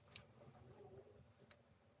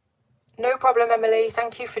 No problem, Emily.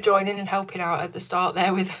 Thank you for joining and helping out at the start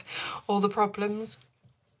there with all the problems.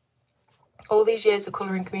 All these years, the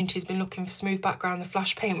colouring community has been looking for smooth background. The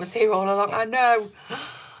flash paint was here all along. I know.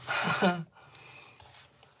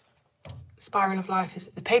 Spiral of Life is...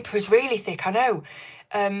 The paper is really thick, I know.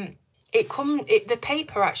 The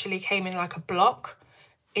paper actually came in like a block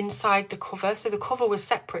inside the cover. So the cover was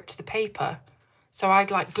separate to the paper. So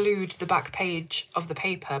I'd like glued the back page of the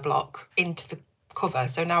paper block into cover,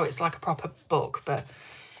 so now it's like a proper book. But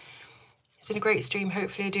it's been a great stream.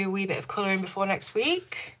 Hopefully I do a wee bit of colouring before next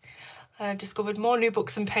week. I discovered more new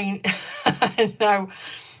books and paint. No,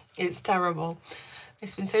 it's terrible.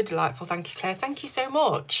 It's been so delightful. Thank you, Claire. Thank you so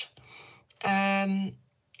much.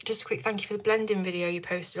 Just a quick thank you for the blending video you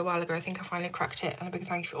posted a while ago. I think I finally cracked it. And a big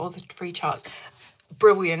thank you for all the free charts.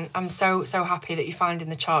 Brilliant. I'm so happy that you're finding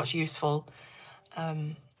the charts useful.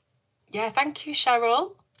 Yeah, thank you,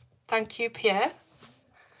 Cheryl. Thank you, Pierre.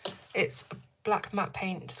 It's a black matte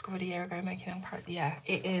paint discovered a year ago, making on part. Yeah,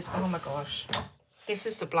 it is. Oh my gosh. This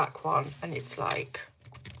is the black one, and it's like,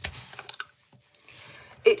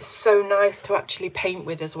 it's so nice to actually paint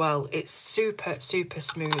with as well. It's super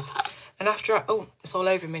smooth. And after I, oh, it's all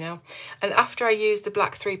over me now. And after I used the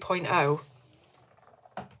black 3.0,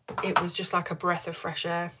 it was just like a breath of fresh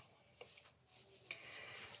air.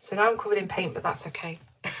 So now I'm covered in paint, but that's okay.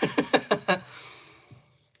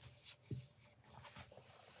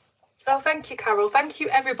 Oh, thank you, Carol. Thank you,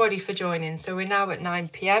 everybody, for joining. So we're now at 9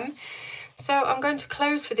 PM. So I'm going to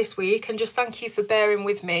close for this week and just thank you for bearing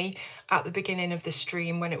with me at the beginning of the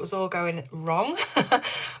stream when it was all going wrong.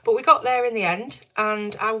 But we got there in the end,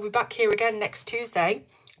 and I will be back here again next Tuesday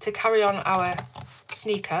to carry on our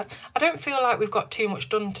sneaker. I don't feel like we've got too much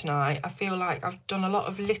done tonight. I feel like I've done a lot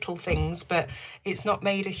of little things, but it's not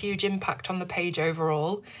made a huge impact on the page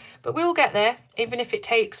overall. But we'll get there, even if it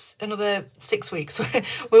takes another 6 weeks.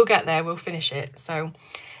 We'll get there, we'll finish it. So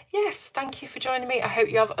yes, thank you for joining me. I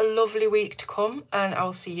hope you have a lovely week to come, and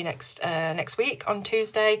I'll see you next week on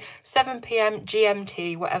Tuesday, 7 PM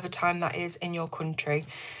GMT, whatever time that is in your country.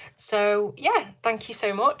 So yeah, thank you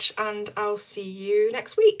so much, and I'll see you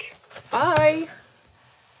next week. Bye.